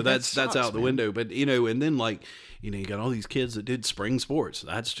 And, so that's out the window. But, and then you got all these kids that did spring sports.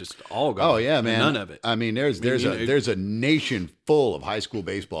 That's just all gone. Oh yeah, man. None of it. I mean, there's a nation full of high school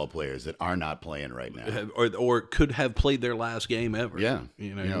baseball players that are not playing right now, or could have played their last game ever. Yeah,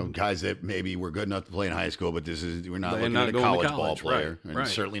 guys that maybe were good enough to play in high school, but we're not looking at a college ball player, and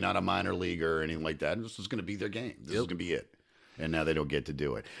certainly not a minor leaguer or anything like that. This is going to be their game. This is going to be it, and now they don't get to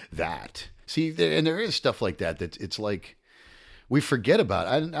do it. And there is stuff like that it's like we forget about.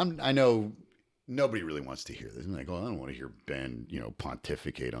 I know. Nobody really wants to hear this. I'm like, well, I don't want to hear Ben,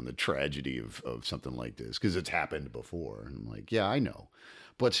 pontificate on the tragedy of something like this because it's happened before. And I'm like, yeah, I know.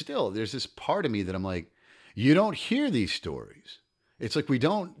 But still, there's this part of me that I'm like, you don't hear these stories. It's like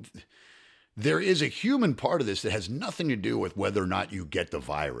there is a human part of this that has nothing to do with whether or not you get the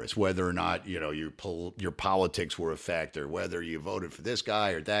virus, whether or not, your politics were a factor, whether you voted for this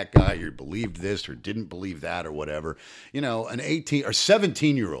guy or that guy, or you believed this or didn't believe that or whatever. An 18 or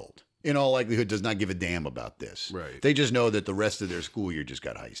 17-year-old. In all likelihood, does not give a damn about this. Right. They just know that the rest of their school year just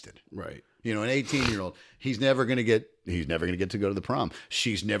got heisted. Right. An 18-year-old, he's never going to get to go to the prom.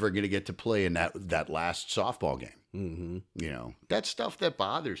 She's never going to get to play in that last softball game. Mm-hmm. That's stuff that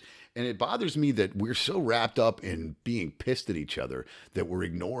bothers. And it bothers me that we're so wrapped up in being pissed at each other that we're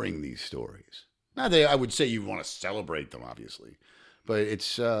ignoring these stories. Now, I would say you want to celebrate them, obviously. But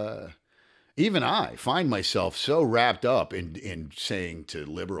it's... Even I find myself so wrapped up in saying to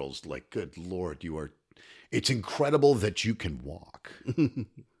liberals, like, good Lord, it's incredible that you can walk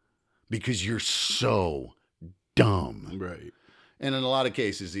because you're so dumb. Right. And in a lot of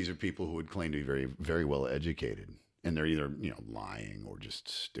cases, these are people who would claim to be very, very well educated, and they're either, lying or just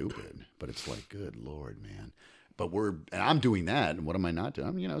stupid. But it's like, good Lord, man. But and I'm doing that. And what am I not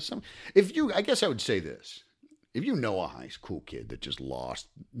doing? I guess I would say this. If you know a high school kid that just lost,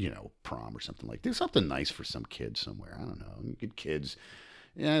 prom or something like this, something nice for some kid somewhere. I don't know. Good kids,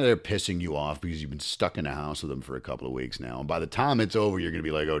 they're pissing you off because you've been stuck in a house with them for a couple of weeks now. And by the time it's over, you're going to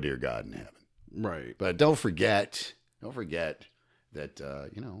be like, oh, dear God in heaven. Right. But don't forget that,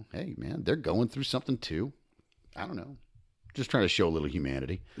 hey, man, they're going through something too. I don't know. Just trying to show a little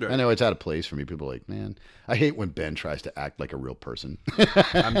humanity. Right. I know it's out of place for me. People are like, man, I hate when Ben tries to act like a real person.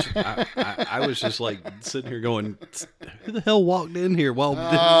 I was just like sitting here going, who the hell walked in here? Well,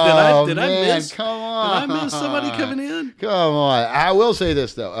 did I miss? Come on. Did I miss somebody coming in? Come on. I will say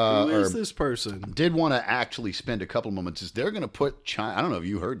this, though. Who is this person? Did want to actually spend a couple moments. They're going to put China, I don't know if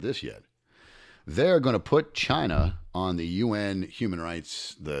you heard this yet. They're going to put China on the UN human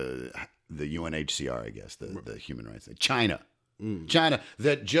rights, the UNHCR, I guess, the human rights thing. China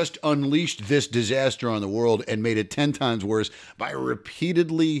that just unleashed this disaster on the world and made it 10 times worse by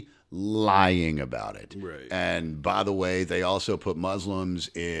repeatedly lying about it. Right. And by the way, they also put Muslims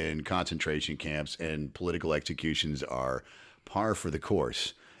in concentration camps, and political executions are par for the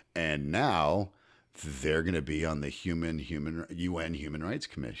course. And now they're going to be on the UN Human Rights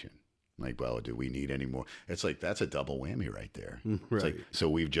Commission. Like, well, do we need any more? It's like, that's a double whammy right there. Right. It's like, so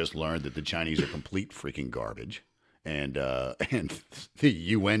we've just learned that the Chinese are complete freaking garbage. And the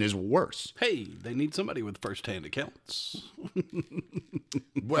UN is worse. Hey, they need somebody with first-hand accounts.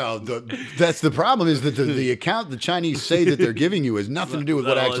 Well, that's the problem is that the account the Chinese say that they're giving you has nothing to do with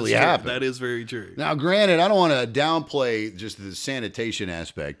what actually happened. That is very true. Now, granted, I don't want to downplay just the sanitation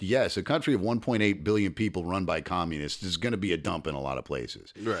aspect. Yes, a country of 1.8 billion people run by communists is going to be a dump in a lot of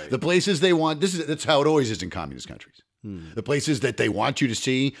places. Right. The places they want, that's how it always is in communist countries. The places that they want you to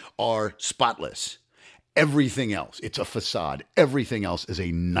see are spotless. Everything else, it's a facade. Everything else is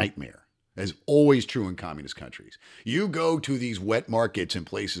a nightmare. As always true in communist countries. You go to these wet markets in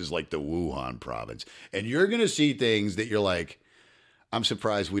places like the Wuhan province, and you're going to see things that you're like, I'm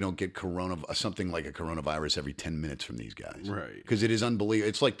surprised we don't get something like a coronavirus every 10 minutes from these guys. Right. Because it is unbelievable.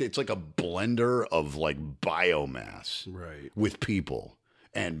 It's like a blender of like biomass. Right. With people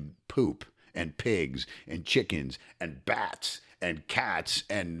and poop and pigs and chickens and bats and cats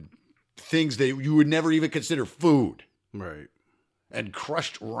and things that you would never even consider food. Right. And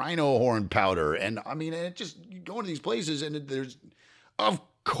crushed rhino horn powder. And I mean, it just, you go into these places and there's, of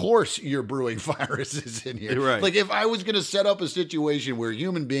course you're brewing viruses in here. Right. Like if I was going to set up a situation where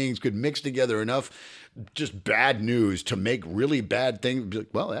human beings could mix together enough just bad news to make really bad things,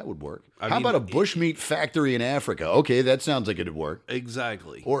 well, that would work. How about a bushmeat factory in Africa? Okay, that sounds like it would work.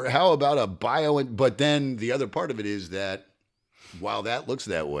 Exactly. Or how about but then the other part of it is that while that looks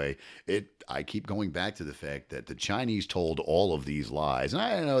that way, I keep going back to the fact that the Chinese told all of these lies. And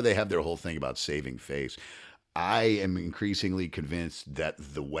I know they have their whole thing about saving face. I am increasingly convinced that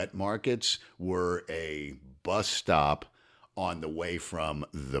the wet markets were a bus stop on the way from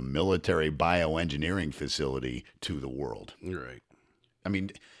the military bioengineering facility to the world. Right. I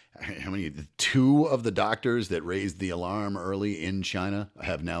mean, how many? 2 of the doctors that raised the alarm early in China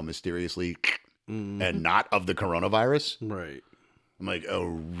have now mysteriously and not of the coronavirus. Right. I'm like, oh,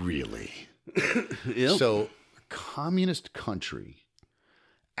 really? Yep. So, a communist country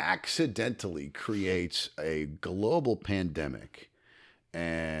accidentally creates a global pandemic,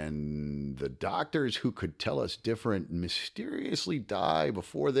 and the doctors who could tell us different mysteriously die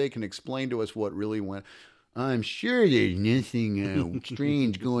before they can explain to us what really went. I'm sure there's nothing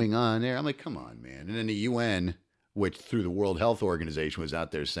strange going on there. I'm like, come on, man. And then the UN, which through the World Health Organization was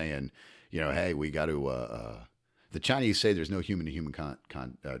out there saying, hey, we got to, the Chinese say there's no human-to-human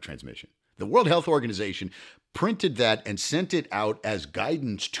transmission. The World Health Organization printed that and sent it out as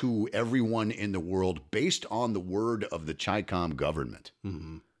guidance to everyone in the world based on the word of the Chicom government.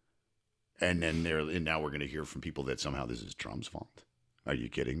 Mm-hmm. And then now we're going to hear from people that somehow this is Trump's fault. Are you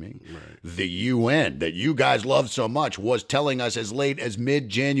kidding me? Right. The UN that you guys love so much was telling us as late as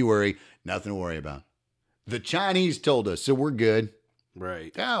mid-January, nothing to worry about. The Chinese told us, so we're good.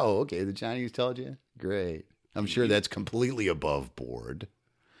 Right. Oh, okay. The Chinese told you? Great. I'm sure that's completely above board.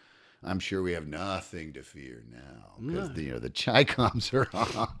 I'm sure we have nothing to fear now because the Chicoms are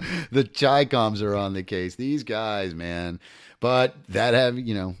on. The Chicoms are on the case. These guys, man. But that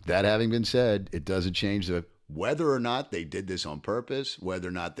having been said, it doesn't change whether or not they did this on purpose, whether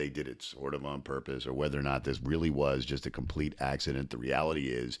or not they did it sort of on purpose, or whether or not this really was just a complete accident. The reality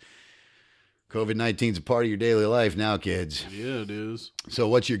is, COVID-19 is a part of your daily life now, kids. Yeah, it is. So,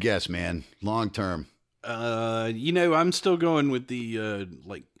 what's your guess, man? Long term. I'm still going with the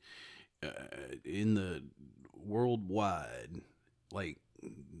in the worldwide,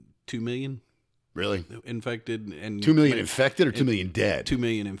 2 million. Really? Infected and 2 million infected or 2 million dead? 2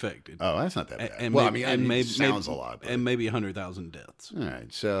 million infected. Oh, that's not that bad. It sounds a lot. And maybe 100,000 deaths. All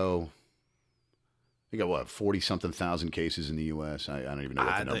right, so we got 40-something thousand cases in the U.S. I don't even know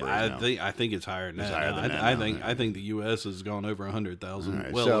what the number is now. I think it's higher than that. I think the U.S. has gone over 100,000.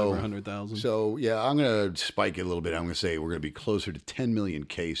 Right, over 100,000. So yeah, I'm going to spike it a little bit. I'm going to say we're going to be closer to 10 million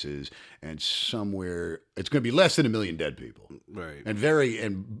cases, and somewhere it's going to be less than 1 million dead people. Right.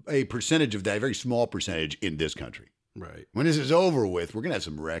 And a percentage of that, a very small percentage in this country. Right. When this is over with, we're going to have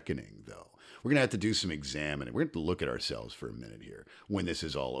some reckoning, though. We're going to have to do some examining. We're going to have to look at ourselves for a minute here when this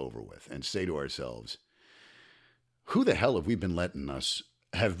is all over with and say to ourselves, who the hell have we been letting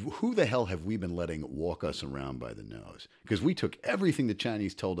walk us around by the nose? Because we took everything the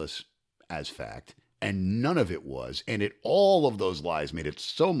Chinese told us as fact, and none of it was. And all of those lies made it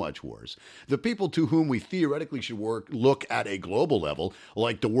so much worse. The people to whom we theoretically should look at a global level,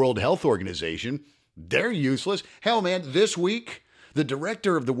 like the World Health Organization, they're useless. Hell, man, this week, the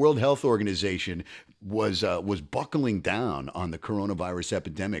director of the World Health Organization was buckling down on the coronavirus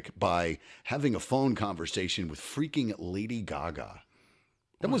epidemic by having a phone conversation with freaking Lady Gaga.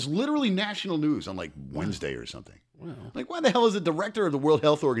 That was literally national news on Wednesday or something. Wow. Why the hell is the director of the World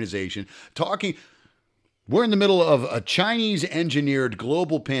Health Organization talking? We're in the middle of a Chinese-engineered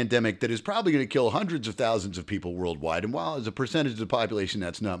global pandemic that is probably going to kill hundreds of thousands of people worldwide. And while as a percentage of the population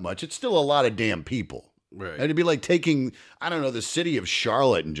that's not much, it's still a lot of damn people. Right. And it'd be like taking, the city of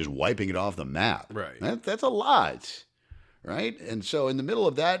Charlotte and just wiping it off the map. Right. That's a lot. Right? And so in the middle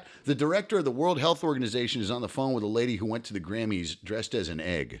of that, the director of the World Health Organization is on the phone with a lady who went to the Grammys dressed as an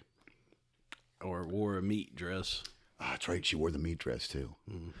egg. Or wore a meat dress. Oh, that's right. She wore the meat dress, too.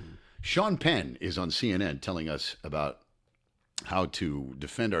 Mm-hmm. Sean Penn is on CNN telling us about how to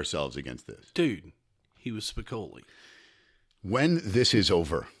defend ourselves against this. Dude, he was Spicoli. When this is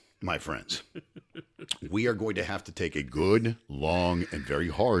over, my friends, we are going to have to take a good, long, and very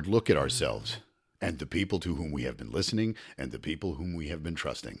hard look at ourselves and the people to whom we have been listening and the people whom we have been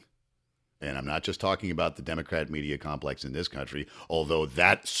trusting. And I'm not just talking about the Democrat media complex in this country, although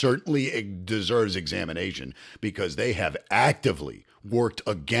that certainly deserves examination because they have actively worked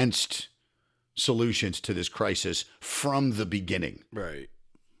against solutions to this crisis from the beginning. Right.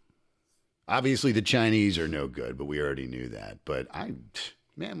 Obviously, the Chinese are no good, but we already knew that. But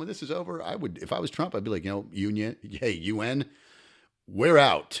when this is over, if I was Trump, I'd be like, UN, we're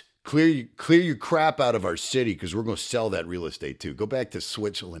out. Clear your crap out of our city because we're going to sell that real estate too. Go back to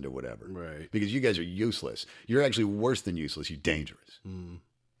Switzerland or whatever. Right. Because you guys are useless. You're actually worse than useless. You're dangerous.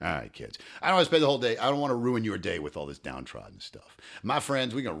 All right, kids. I don't want to spend the whole day. I don't want to ruin your day with all this downtrodden stuff. My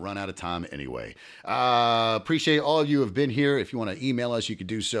friends, we're going to run out of time anyway. Appreciate all of you who have been here. If you want to email us, you can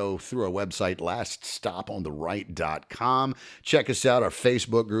do so through our website, laststopontheright.com. Check us out, our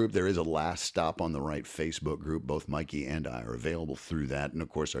Facebook group. There is a Last Stop on the Right Facebook group. Both Mikey and I are available through that. And, of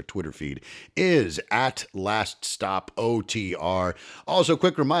course, our Twitter feed is at LastStopOTR. Also,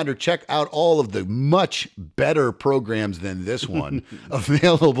 quick reminder, check out all of the much better programs than this one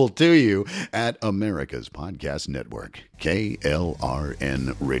available to you at America's Podcast Network,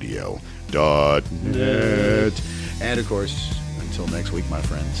 KLRNradio.net. And of course, until next week, my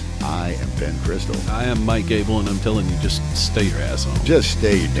friends, I am Ben Crystal. I am Mike Gable, and I'm telling you, just stay your ass home. Just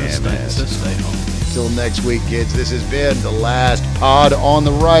stay your damn ass. Just stay home. Until next week, kids, this has been the Last Pod on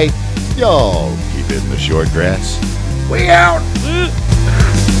the Right. Y'all keep it in the short grass. We out!